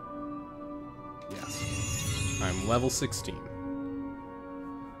 Yes. I'm level 16.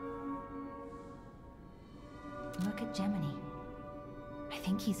 Look at Gemini. I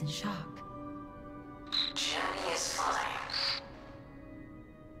think he's in shock. Jenny is fine.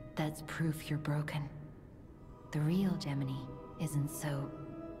 That's proof you're broken. The real Gemini isn't so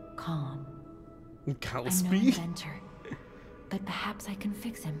calm. I'm no inventor, but perhaps I can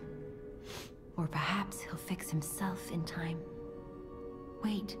fix him. Or perhaps he'll fix himself in time.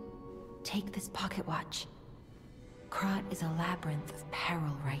 Wait, take this pocket watch. Krat is a labyrinth of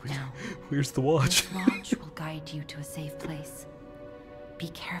peril right now. Where's the watch? This watch will guide you to a safe place. Be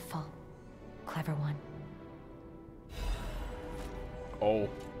careful, clever one. Oh,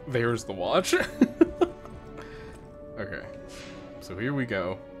 there's the watch. Okay, so here we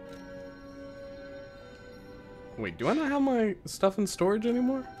go. Wait, do I not have my stuff in storage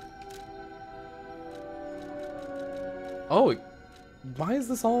anymore? Oh, why is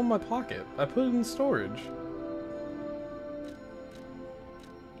this all in my pocket? I put it in storage.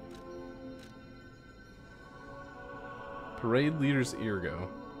 Parade leader's Ergo.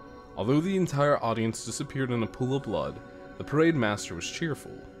 Although the entire audience disappeared in a pool of blood, the parade master was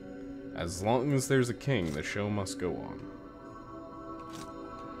cheerful. As long as there's a king, the show must go on.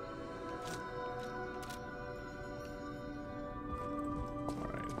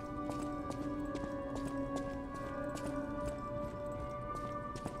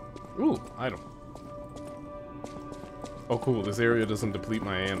 Ooh, item. Oh cool, this area doesn't deplete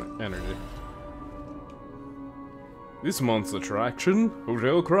my energy. This month's attraction,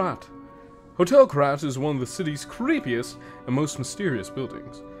 Hotel Krat. Hotel Krat is one of the city's creepiest and most mysterious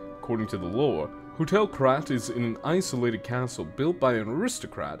buildings. According to the lore, Hotel Krat is in an isolated castle built by an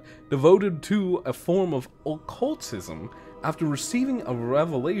aristocrat devoted to a form of occultism after receiving a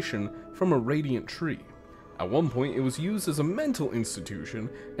revelation from a radiant tree. At one point, it was used as a mental institution,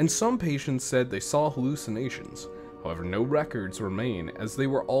 and some patients said they saw hallucinations. However, no records remain as they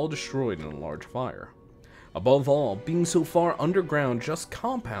were all destroyed in a large fire. Above all, being so far underground just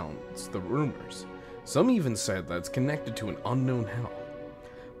compounds the rumors. Some even said that it's connected to an unknown hell.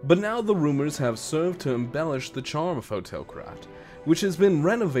 But now the rumors have served to embellish the charm of Hotel Krat, which has been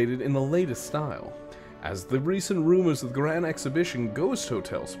renovated in the latest style. As the recent rumors of the Grand Exhibition Ghost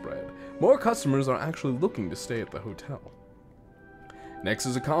Hotel spread, more customers are actually looking to stay at the hotel. Next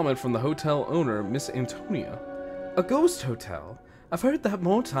is a comment from the hotel owner, Miss Antonia. A ghost hotel? I've heard that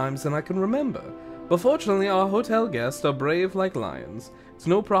more times than I can remember, but fortunately our hotel guests are brave like lions. It's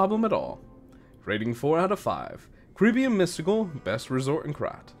no problem at all. Rating 4 out of 5. Creepy and mystical, best resort in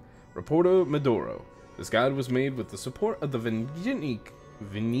Krat. Reporter Medoro. This guide was made with the support of the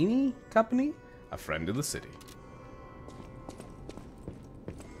Venini Company, a friend of the city.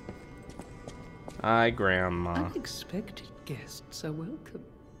 Hi, Grandma. Unexpected guests are welcome.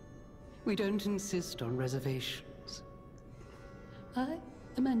 We don't insist on reservations. I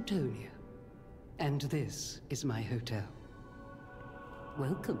am Antonia, and this is my hotel.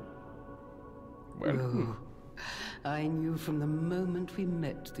 Welcome. Welcome. Oh, I knew from the moment we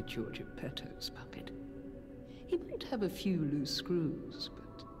met that you're Geppetto's puppet. He might have a few loose screws,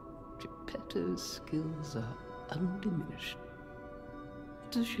 but Geppetto's skills are undiminished.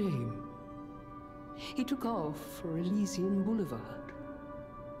 It's a shame. He took off for Elysian Boulevard,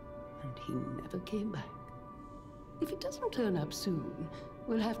 and he never came back. If it doesn't turn up soon,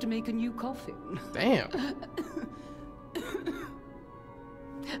 we'll have to make a new coffin. Damn.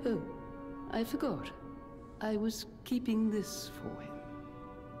 Oh, I forgot. I was keeping this for him.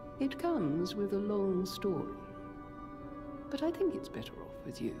 It comes with a long story, but I think it's better off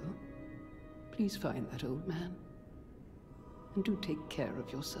with you. Please find that old man, and do take care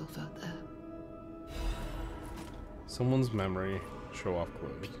of yourself out there. Someone's memory. Show off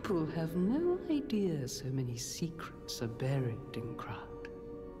clothes. People have no idea so many secrets are buried in Krat.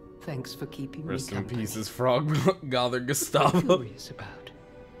 Thanks for keeping me Rest in company. pieces, Frog Gother What are Gustavo. you curious about?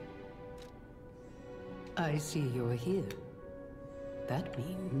 I see you're here. That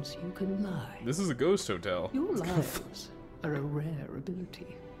means you can lie. This is a ghost hotel. Your lies are a rare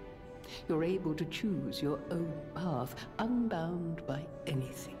ability. You're able to choose your own path, unbound by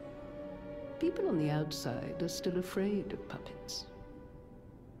anything. People on the outside are still afraid of puppets.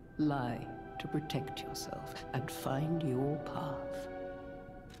 Lie to protect yourself and find your path.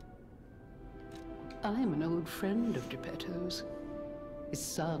 I'm an old friend of Geppetto's. His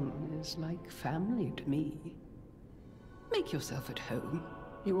son is like family to me. Make yourself at home.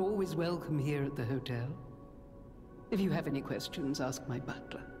 You're always welcome here at the hotel. If you have any questions, ask my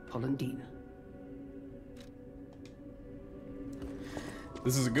butler, Polendina.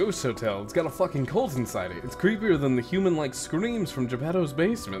 This is a ghost hotel. It's got a fucking cult inside it. It's creepier than the human-like screams from Geppetto's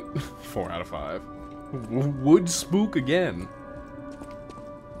basement. 4 out of 5. Would spook again.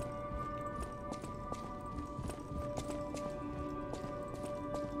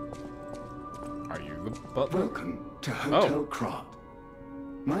 Are you the butler? Welcome to Hotel Krat.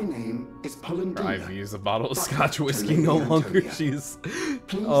 My name is Polendina. Ivy is a bottle of Scotch to whiskey. Lady No longer Antonia. she's.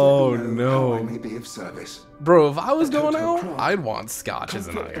 Please Oh let me know how I no, may be of service. bro! If I was At going Hotel out, Krat, I'd want Scotch as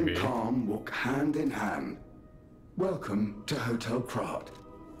an Comfort and Ivy. calm walk hand in hand. Welcome to Hotel Krat.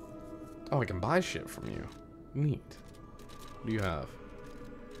 Oh, I can buy shit from you. Neat. What do you have?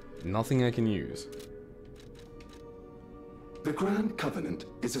 Nothing I can use. The Grand Covenant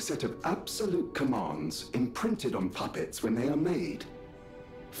is a set of absolute commands imprinted on puppets when they are made.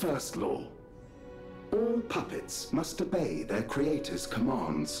 First law. All puppets must obey their creator's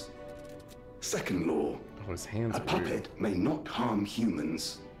commands. Second law. Oh, his hands A are puppet weird. may not harm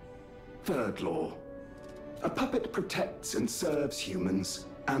humans. Third law. A puppet protects and serves humans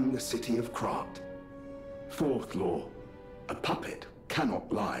and the city of Krat. Fourth law. A puppet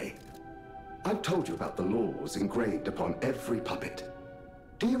cannot lie. I've told you about the laws engraved upon every puppet.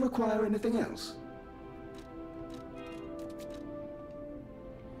 Do you require anything else?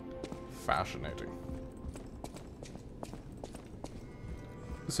 Fascinating.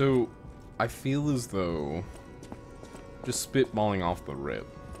 So, I feel as though just spitballing off the rip.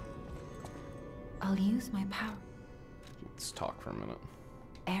 I'll use my power. Let's talk for a minute.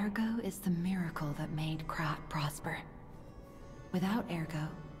 Ergo is the miracle that made Krat prosper. Without Ergo,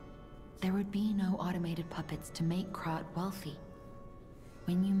 there would be no automated puppets to make Krat wealthy.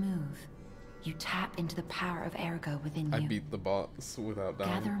 When you move, you tap into the power of Ergo within you. I beat the boss without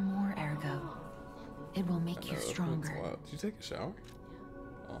dying. Gather more Ergo. It will make you stronger. Did you take a shower?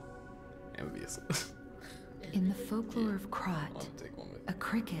 Oh, envious. In the folklore of Krat, take one with a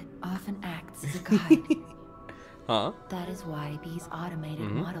cricket often acts as a guide. Huh? That is why these automated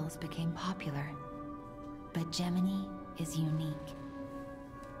models became popular. But Gemini is unique.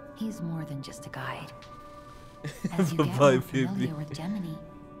 He's more than just a guide. As you get more familiar with Gemini,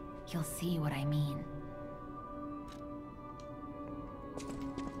 you'll see what I mean.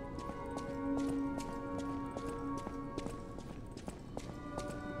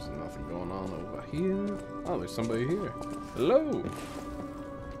 There's nothing going on over here. Oh, there's somebody here. Hello.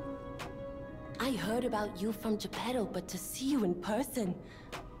 I heard about you from Geppetto, but to see you in person,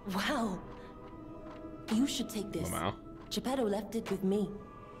 wow. You should take this. Wow. Geppetto left it with me.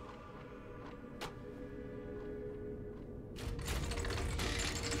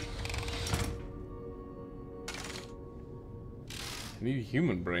 I need a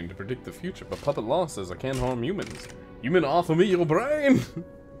human brain to predict the future, but Puppet Law says I can't harm humans. Human, offer me your brain!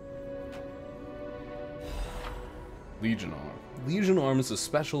 Legion Arm. Legion Arm is a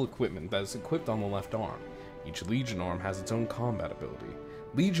special equipment that is equipped on the left arm. Each Legion Arm has its own combat ability.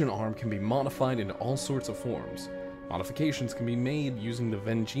 Legion Arm can be modified into all sorts of forms. Modifications can be made using the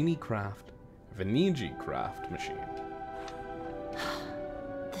Venigi craft machine.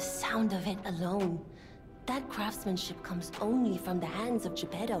 The sound of it alone. That craftsmanship comes only from the hands of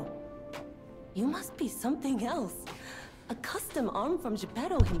Geppetto. You must be something else. A custom arm from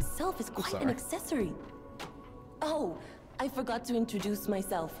Geppetto himself is quite an accessory. Oh, I forgot to introduce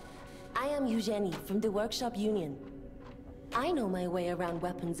myself. I am Eugenie from the Workshop Union. I know my way around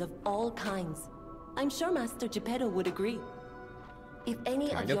weapons of all kinds. I'm sure Master Geppetto would agree. If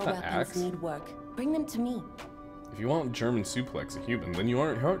any of your weapons need work, bring them to me. If you want German suplex a human, then you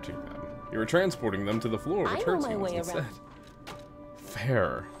aren't hurting them. You are transporting them to the floor, which hurts humans instead.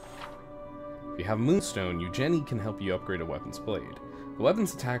 Fair. If you have Moonstone, Eugenie can help you upgrade a weapon's blade. The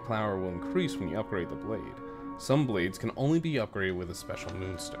weapon's attack power will increase when you upgrade the blade. Some blades can only be upgraded with a special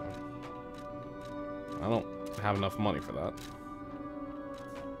Moonstone. I don't have enough money for that.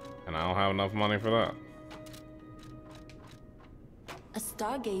 And I don't have enough money for that. A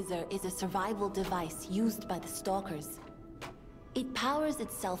stargazer is a survival device used by the stalkers. It powers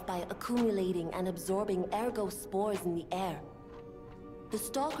itself by accumulating and absorbing ergo spores in the air. The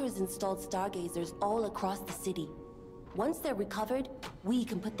stalkers installed stargazers all across the city. Once they're recovered, we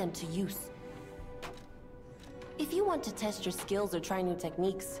can put them to use. If you want to test your skills or try new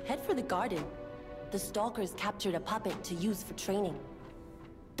techniques, head for the garden. The stalkers captured a puppet to use for training.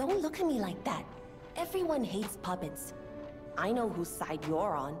 Don't look at me like that. Everyone hates puppets. I know whose side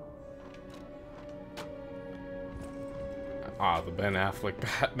you're on. Ah, the Ben Affleck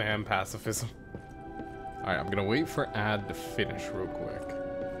Batman pacifism. Alright, I'm gonna wait for ad to finish real quick.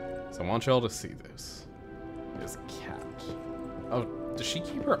 So I want y'all to see this. There's a cat. Oh, does she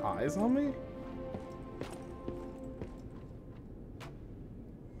keep her eyes on me?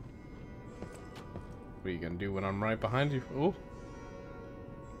 What are you gonna do when I'm right behind you? Oh.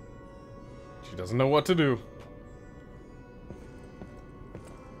 She doesn't know what to do.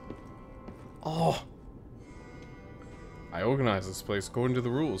 Oh. I organize this place according to the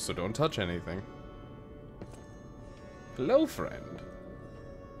rules, so don't touch anything. Hello, friend.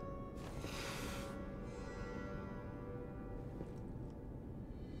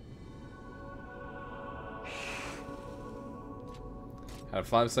 Had a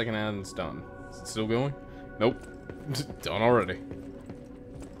 5-second ad and it's done. Is it still going? Nope. Done already.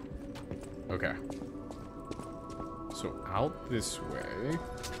 Okay. So out this way.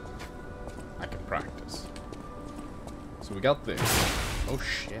 I can practice. So we got this. Oh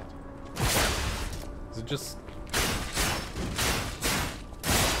shit. Is it just...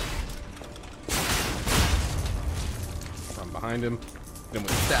 Run behind him. Hit him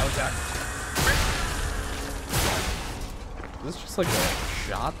with a stab attack. Is this just like a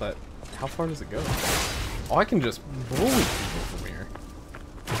shot that... How far does it go? Oh, I can just bully people from here.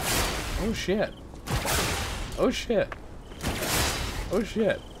 Oh shit. Oh shit. Oh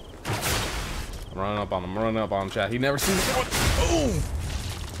shit. I'm running up on him, running up on him, chat. He never sees me going. Boom!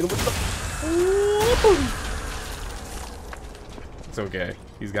 Hit him with the... It's okay.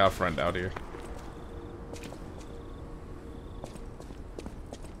 He's got a friend out here.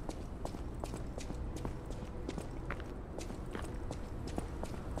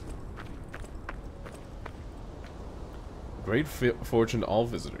 Great fortune to all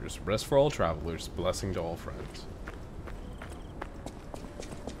visitors, rest for all travelers, blessing to all friends.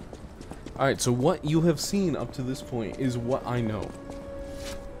 Alright, so what you have seen up to this point is what I know.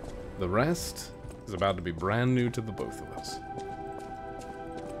 The rest is about to be brand new to the both of us.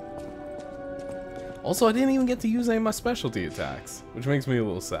 Also, I didn't even get to use any of my specialty attacks, which makes me a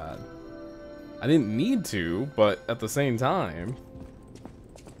little sad. I didn't need to, but at the same time...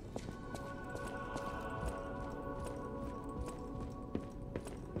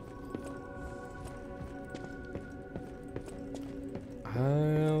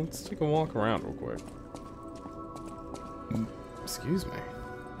 let's take a walk around real quick. Excuse me.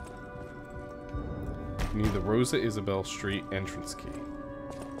 You need the Rosa Isabel Street entrance key.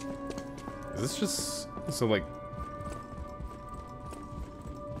 Is this just... so, like...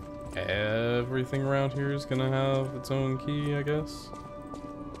 everything around here is gonna have its own key, I guess?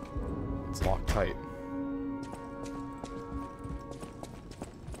 It's locked tight.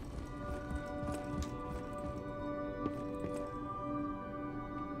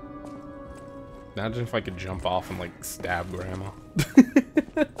 Imagine if I could jump off and, like, stab Grandma.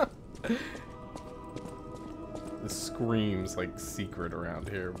 The scream's, like, secret around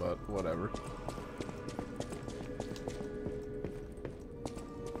here, but whatever.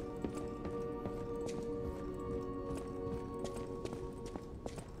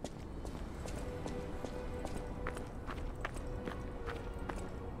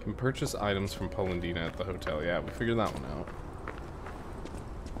 Can purchase items from Polendina at the hotel. Yeah, we figured that one out.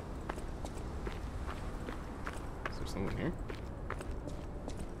 Something here?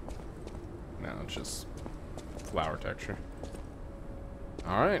 No, it's just flower texture.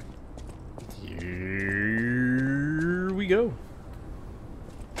 Alright. Here we go.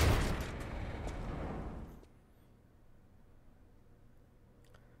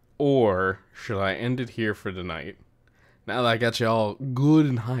 Or should I end it here for tonight? Now that I got you all good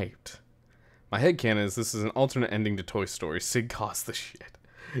and hyped. My headcanon is this is an alternate ending to Toy Story. Sig cost the shit.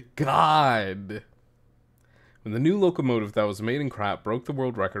 God! When the new locomotive that was made in Krat broke the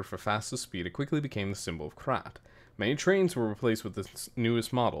world record for fastest speed, it quickly became the symbol of Krat. Many trains were replaced with this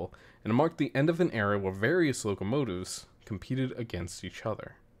newest model, and it marked the end of an era where various locomotives competed against each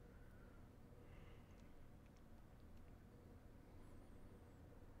other.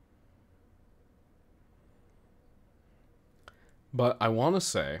 But I want to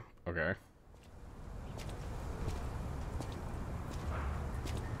say, okay...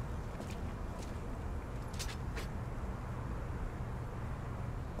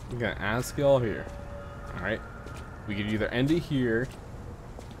 I'm gonna ask y'all here. Alright? We could either end it here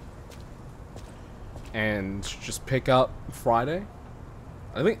and just pick up Friday.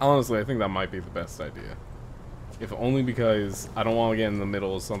 Honestly, I think that might be the best idea. If only because I don't want to get in the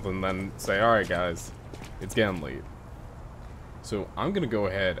middle of something then say, alright guys, it's getting late. So I'm gonna go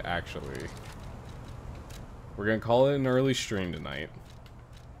ahead, actually. We're gonna call it an early stream tonight.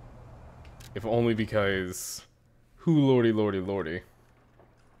 If only because, who lordy lordy lordy.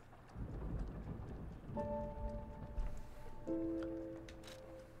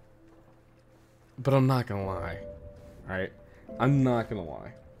 But I'm not gonna lie, alright? I'm not gonna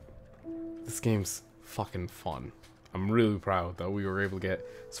lie. This game's fucking fun. I'm really proud that we were able to get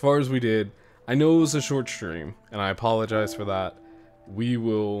as far as we did. I know it was a short stream, and I apologize for that. We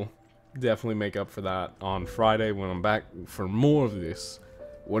will definitely make up for that on Friday when I'm back for more of this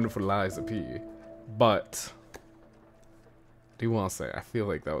wonderful Liza P. But I do want to say, I feel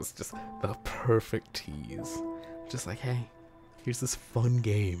like that was just the perfect tease. Just like, hey, here's this fun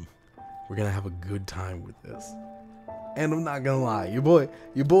game. We're gonna have a good time with this. And I'm not gonna lie, your boy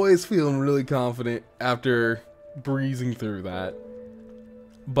is feeling really confident after breezing through that.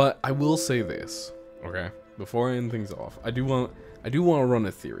 But I will say this, okay? Before I end things off, I do want to run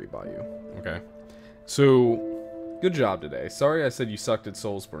a theory by you, okay? So, good job today. Sorry I said you sucked at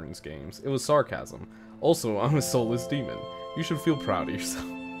Soulsburn's games. It was sarcasm. Also, I'm a soulless demon. You should feel proud of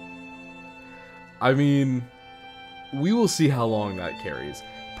yourself. I mean, we will see how long that carries.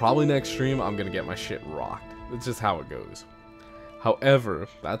 Probably next stream, I'm gonna get my shit rocked. It's just how it goes. However,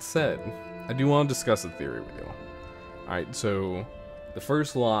 that said, I do want to discuss a theory with you. Alright, so the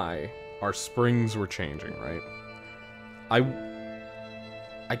first lie, our springs were changing, right? I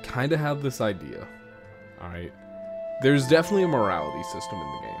kind of have this idea. Alright, there's definitely a morality system in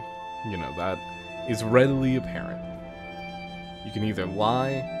the game. You know, that is readily apparent. You can either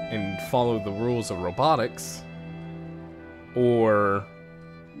lie and follow the rules of robotics, or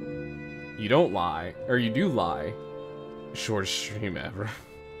you don't lie, or you do lie. Shortest stream ever.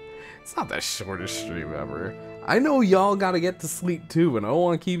 It's not the shortest stream ever. I know y'all gotta get to sleep too, and I don't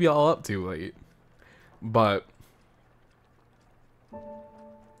want to keep y'all up too late. But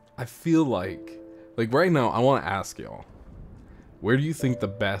I feel like right now, I want to ask y'all, where do you think the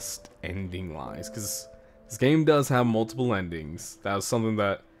best ending lies? Because this game does have multiple endings. That was something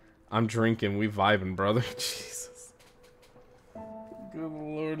that I'm drinking. We vibing, brother. Jesus. Good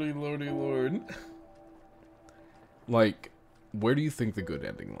lordy, lordy, lord. Like, where do you think the good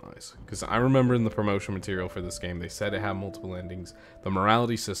ending lies? Because I remember in the promotion material for this game, they said it had multiple endings. The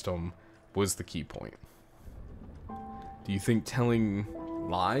morality system was the key point. Do you think telling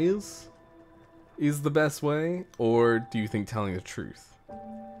lies is the best way? Or do you think telling the truth?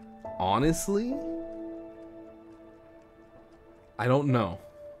 Honestly, I don't know.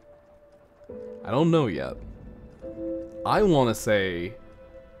 I don't know yet. I want to say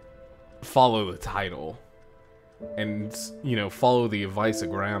follow the title. And, you know, follow the advice of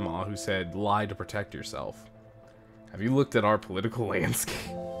Grandma who said, lie to protect yourself. Have you looked at our political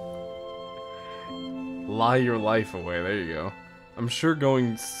landscape? Lie your life away, there you go. I'm sure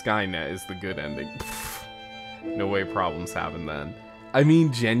going Skynet is the good ending. Pfft, no way problems happen then. I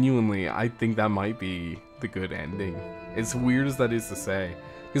mean, genuinely, I think that might be the good ending. As weird as that is to say.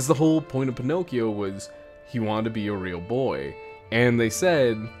 Because the whole point of Pinocchio was he wanted to be a real boy. And they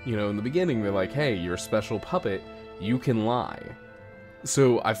said, you know, in the beginning, they're like, hey, you're a special puppet, you can lie.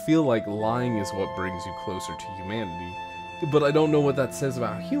 So I feel like lying is what brings you closer to humanity. But I don't know what that says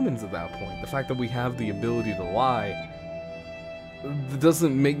about humans at that point. The fact that we have the ability to lie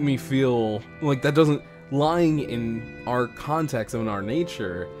doesn't make me feel like that doesn't... Lying in our context and in our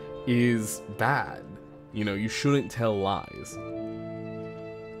nature is bad. You know, you shouldn't tell lies.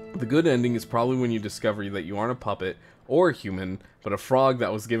 The good ending is probably when you discover that you aren't a puppet or a human, but a frog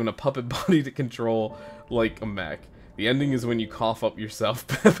that was given a puppet body to control like a mech. The ending is when you cough up yourself,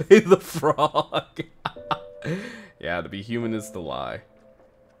 Pepe the Frog. Yeah, to be human is to lie.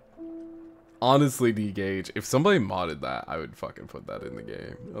 Honestly, D-Gage, if somebody modded that, I would fucking put that in the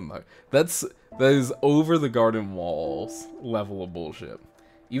game. I'm not, that is over the garden walls level of bullshit.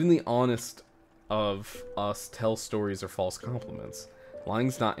 Even the honest of us tell stories or false compliments.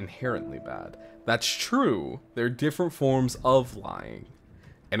 Lying's not inherently bad. That's true. There are different forms of lying.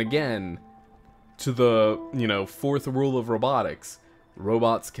 And again, to the, you know, fourth rule of robotics,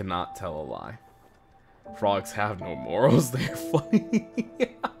 robots cannot tell a lie. Frogs have no morals. They're funny.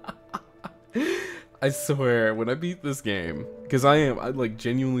 I swear, when I beat this game, because I like,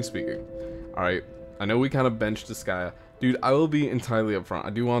 genuinely speaking, alright, I know we kind of benched Disgaea. Dude, I will be entirely upfront. I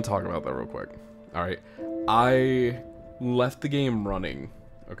do want to talk about that real quick. Alright, I left the game running,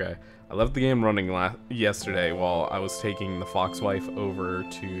 okay? I left the game running yesterday while I was taking the Foxwife over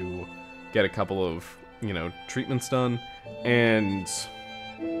to get a couple of, you know, treatments done, and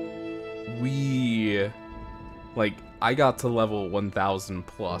I got to level 1000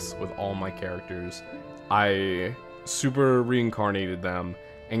 plus with all my characters. I super reincarnated them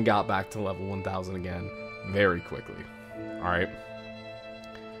and got back to level 1000 again very quickly. Alright?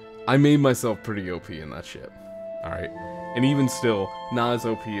 I made myself pretty OP in that shit. Alright? And even still, not as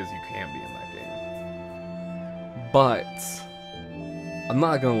OP as you can be in that game. But I'm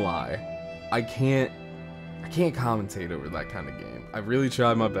not gonna lie. I can't commentate over that kind of game. I really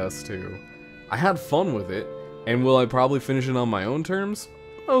tried my best to. I had fun with it. And will I probably finish it on my own terms?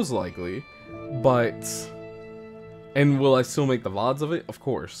 Most likely. But... And will I still make the VODs of it? Of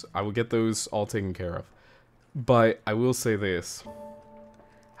course. I will get those all taken care of. But I will say this.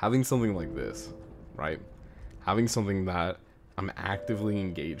 Having something like this, right? Having something that I'm actively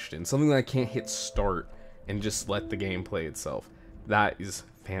engaged in. Something that I can't hit start and just let the game play itself. That is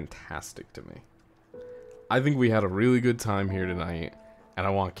fantastic to me. I think we had a really good time here tonight. And I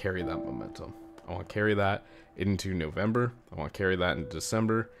want to carry that momentum. I want to carry that into November. I want to carry that into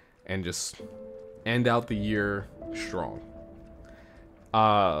December. And just end out the year strong.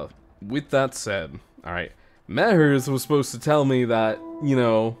 With that said, alright. Mehers was supposed to tell me that, you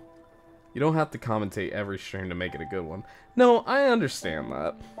know, you don't have to commentate every stream to make it a good one. No, I understand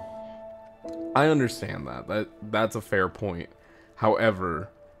that. I understand that. That's a fair point. However,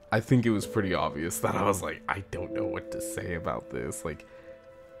 I think it was pretty obvious that I was like, I don't know what to say about this. Like,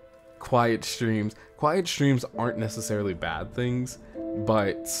 quiet streams aren't necessarily bad things,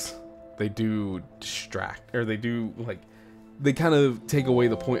 but they do distract, or they do, like, they kind of take away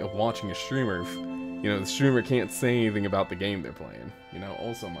the point of watching a streamer if, you know, the streamer can't say anything about the game they're playing. You know,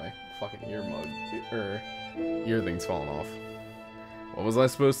 also my fucking ear thing's falling off. What was I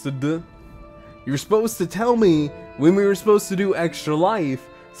supposed to do? You were supposed to tell me when we were supposed to do Extra Life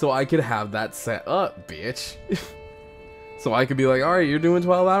so I could have that set up, bitch. So I could be like, alright, you're doing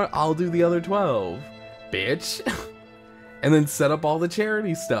 12 hours, I'll do the other 12, bitch. And then set up all the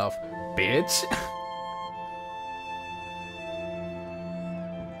charity stuff, bitch.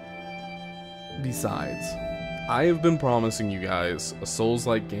 besides, I have been promising you guys a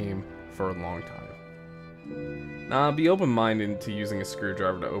Souls-like game for a long time. Now, be open-minded to using a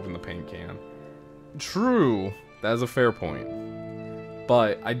screwdriver to open the paint can. True, that is a fair point.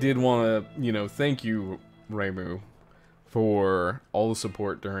 But I did want to, you know, thank you, Reimu, for all the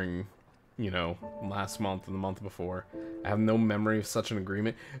support during, you know, last month and the month before. I have no memory of such an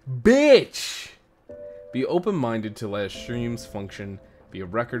agreement. Bitch! Be open-minded to let streams function be a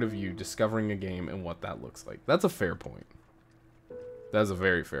record of you discovering a game and what that looks like. That's a fair point. That's a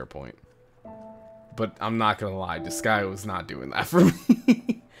very fair point. But I'm not gonna lie, Disgaea was not doing that for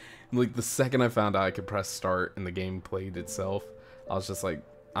me. Like, the second I found out I could press start and the game played itself, I was just like,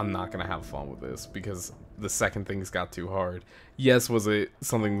 I'm not gonna have fun with this, because the second things got too hard. Yes, was it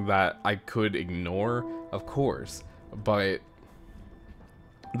something that I could ignore? Of course. But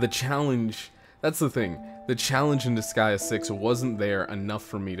the challenge, that's the thing. The challenge in Disgaea 6 wasn't there enough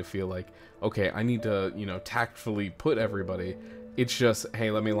for me to feel like, okay, I need to, you know, tactfully put everybody. It's just, hey,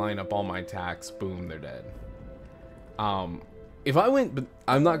 let me line up all my attacks, boom, they're dead. If I went, but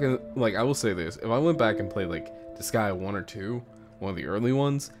I'm not gonna, like, I will say this, if I went back and played, like, Disgaea 1 or 2, one of the early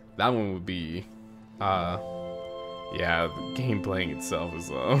ones, that one would be, yeah, the game playing itself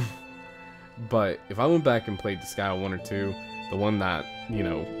is, but if I went back and played Disgaea 1 or 2, the one that, you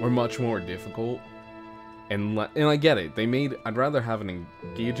know, were much more difficult, and I get it, they made, I'd rather have an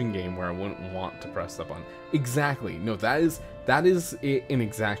engaging game where I wouldn't want to press that button. Exactly, no, that is it in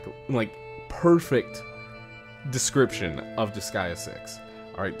exact, like, perfect description of Disgaea 6.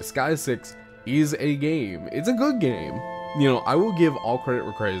 Alright, Disgaea 6 is a game. It's a good game. You know, I will give all credit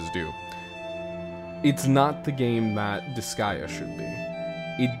where credit is due. It's not the game that Disgaea should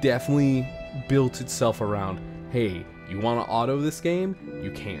be. It definitely built itself around, hey, you want to auto this game?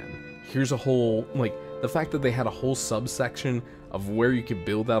 You can. Here's a whole, like, the fact that they had a whole subsection of where you could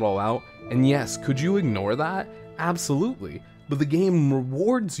build that all out, and yes, could you ignore that? Absolutely. But the game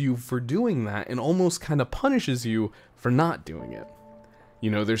rewards you for doing that and almost kind of punishes you for not doing it. You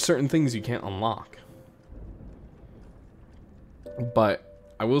know, there's certain things you can't unlock. But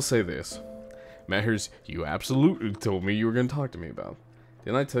I will say this. Mehers, you absolutely told me you were going to talk to me about.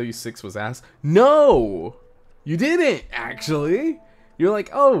 Didn't I tell you 6 was ass? No! You didn't, actually! You're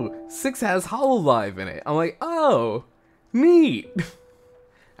like, oh, 6 has Hololive in it. I'm like, oh, neat.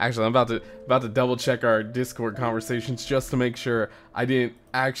 Actually, I'm about to double check our Discord conversations just to make sure I didn't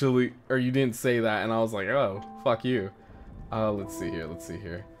actually, or you didn't say that, and I was like, oh, fuck you. Let's see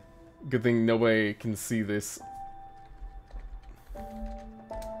here. Good thing nobody can see this.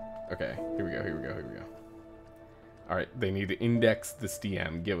 Okay, here we go. Alright, they need to index this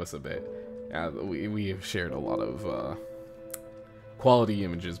DM, give us a bit. We have shared a lot of quality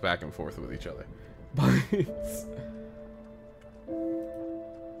images back and forth with each other. But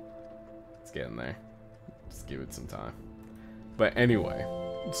let's get in there. Just give it some time. But anyway,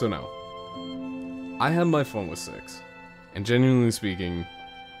 so no. I had my fun with 6. And genuinely speaking,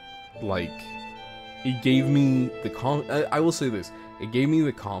 like, it gave me the I will say this. It gave me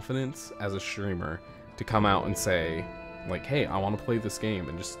the confidence as a streamer to come out and say, like, hey, I want to play this game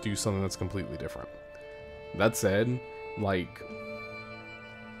and just do something that's completely different. That said, like,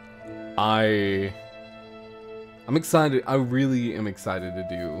 I'm excited. I really am excited to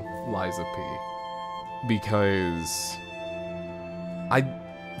do Liza P. Because I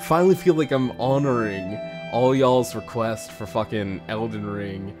finally feel like I'm honoring all y'all's requests for fucking Elden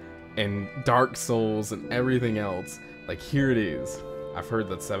Ring and Dark Souls and everything else. Like, here it is. I've heard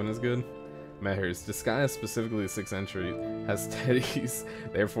that 7 is good. Mehers, Disgaea, specifically the 6th entry, has teddies,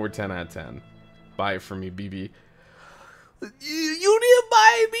 therefore 10 out of 10. Buy it for me, BB. You didn't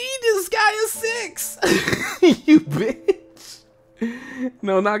buy me Disgaea 6! You bitch!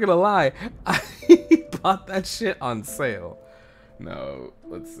 No, not gonna lie. I bought that shit on sale. No,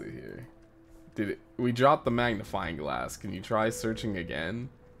 let's see here. We dropped the magnifying glass. Can you try searching again?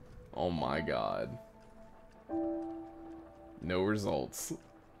 Oh my god. No results.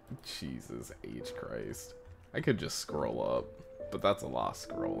 Jesus H. Christ. I could just scroll up, but that's a lot of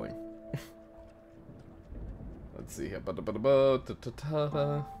scrolling. Let's see here.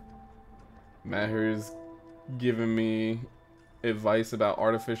 Maher's giving me advice about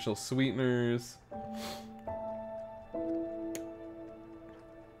artificial sweeteners.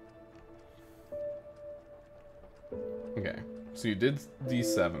 Okay, so you did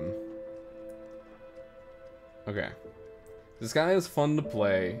D7. Okay. Disgaea is fun to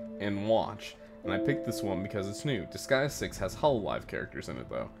play and watch, and I picked this one because it's new. Disgaea 6 has Hololive characters in it,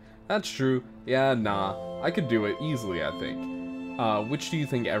 though. That's true. Yeah, nah. I could do it easily, I think. Which do you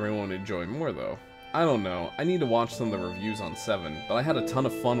think everyone would enjoy more, though? I don't know. I need to watch some of the reviews on 7, but I had a ton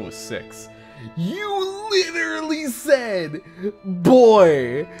of fun with 6. You literally said,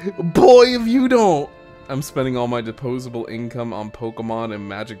 boy, if you don't. I'm spending all my disposable income on Pokemon and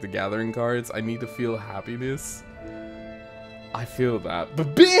Magic the Gathering cards. I need to feel happiness. I feel that.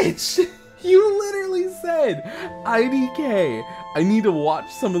 But bitch, you literally said, IDK, I need to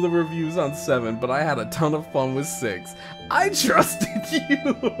watch some of the reviews on 7, but I had a ton of fun with 6. I trusted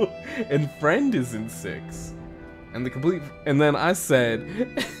you. And Friend is in 6. And then I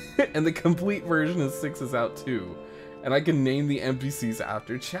said, and the complete version of 6 is out too. And I can name the NPCs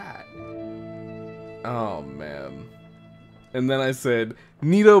after chat. Oh, man. And then I said,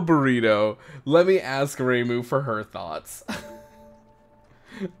 Nito Burrito, let me ask Reimu for her thoughts.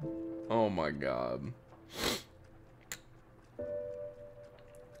 Oh my god.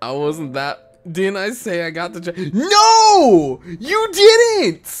 I wasn't that... Didn't I say I got the... No! You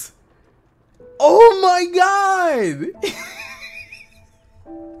didn't! Oh my god!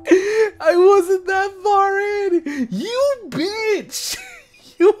 I wasn't that far in! You bitch!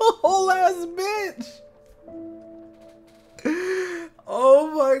 You a whole ass bitch!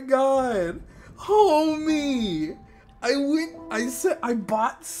 Oh my god. Homie! I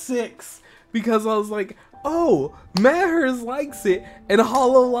bought 6 because I was like, oh, Mahers likes it and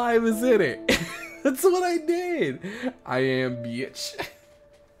Hololive is in it. That's what I did. I am bitch.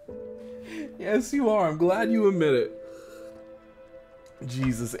 Yes, you are. I'm glad you admit it.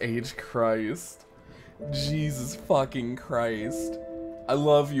 Jesus H. Christ. Jesus fucking Christ. I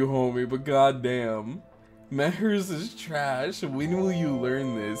love you, homie, but goddamn. Mahers is trash. When will you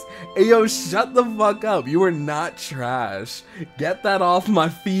learn this? Ayo, shut the fuck up. You are not trash. Get that off my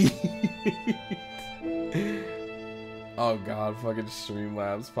feet. Oh god, fucking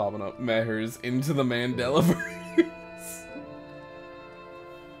Streamlabs popping up. Mahers into the Mandela-verse.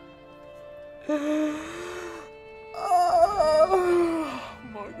 Oh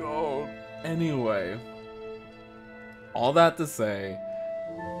my god. Anyway, all that to say,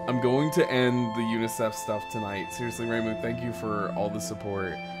 I'm going to end the UNICEF stuff tonight. Seriously, Reimu, thank you for all the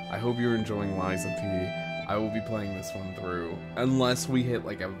support. I hope you're enjoying Lies of P. I will be playing this one through. Unless we hit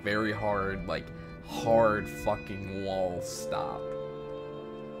like a very hard, hard fucking wall stop.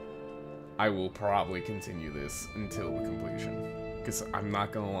 I will probably continue this until the completion. Because I'm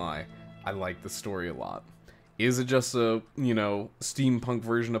not gonna lie, I like the story a lot. Is it just a, you know, steampunk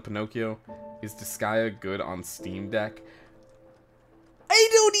version of Pinocchio? Is Disgaea good on Steam Deck? I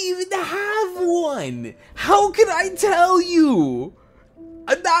don't even have one! How can I tell you?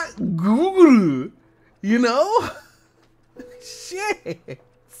 I'm not Google, you know? Shit.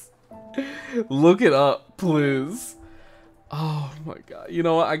 Look it up, please. Oh my god. You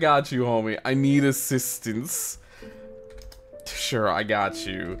know what? I got you, homie. I need assistance. Sure, I got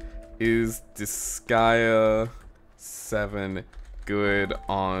you. Is Disgaea 7 good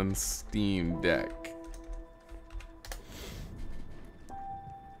on Steam Deck?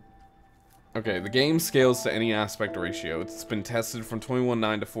 Okay, the game scales to any aspect ratio. It's been tested from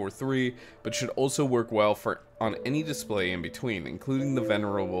 21:9 to 4:3, but should also work well on any display in between, including the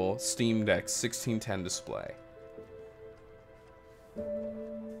venerable Steam Deck's 1610 display.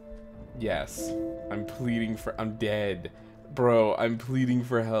 Yes, I'm dead. Bro, I'm pleading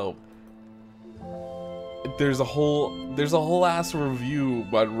for help. There's a whole ass review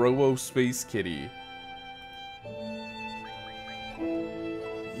by Robo Space Kitty.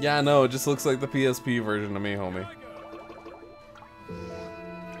 Yeah, no, it just looks like the PSP version of me, homie.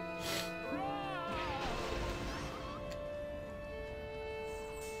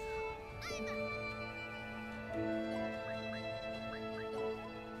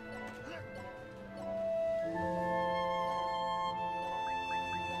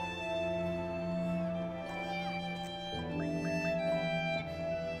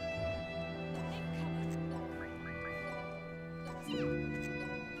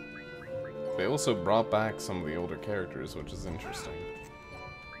 They also brought back some of the older characters, which is interesting.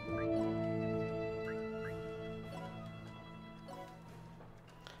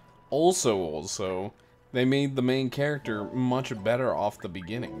 Also, they made the main character much better off the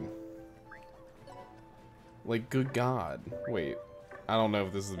beginning. Like, good god. Wait, I don't know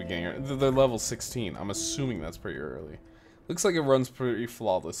if this is the beginning. They're level 16. I'm assuming that's pretty early. Looks like it runs pretty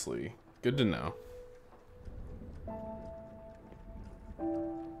flawlessly. Good to know.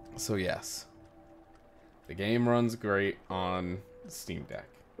 So yes, the game runs great on Steam Deck.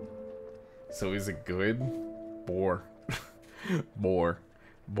 So is it good? Bore. Bore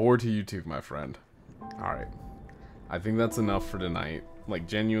to YouTube, my friend. Alright. I think that's enough for tonight. Like,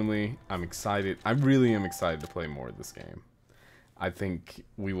 genuinely, I'm excited. I really am excited to play more of this game. I think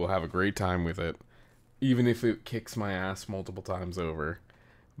we will have a great time with it, even if it kicks my ass multiple times over.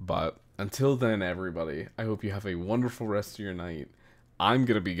 But until then, everybody, I hope you have a wonderful rest of your night. I'm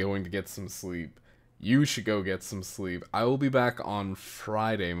going to be going to get some sleep. You should go get some sleep. I will be back on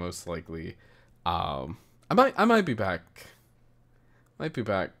Friday, most likely. I might be back. Might be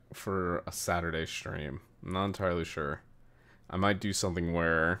back for a Saturday stream. I'm not entirely sure. I might do something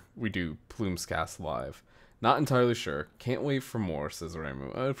where we do Plumes Cast live. Not entirely sure. Can't wait for more, says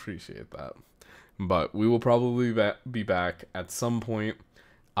Ramu. I appreciate that. But we will probably be back at some point.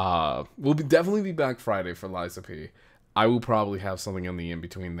 We'll definitely be back Friday for Liza P. I will probably have something in the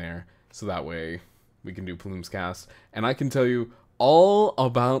in-between there, so that way we can do Plumes Cast. And I can tell you all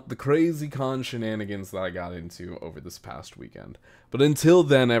about the crazy con shenanigans that I got into over this past weekend. But until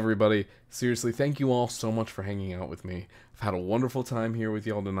then, everybody, seriously, thank you all so much for hanging out with me. I've had a wonderful time here with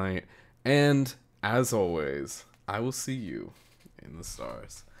y'all tonight. And, as always, I will see you in the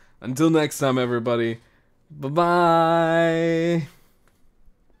stars. Until next time, everybody, bye-bye!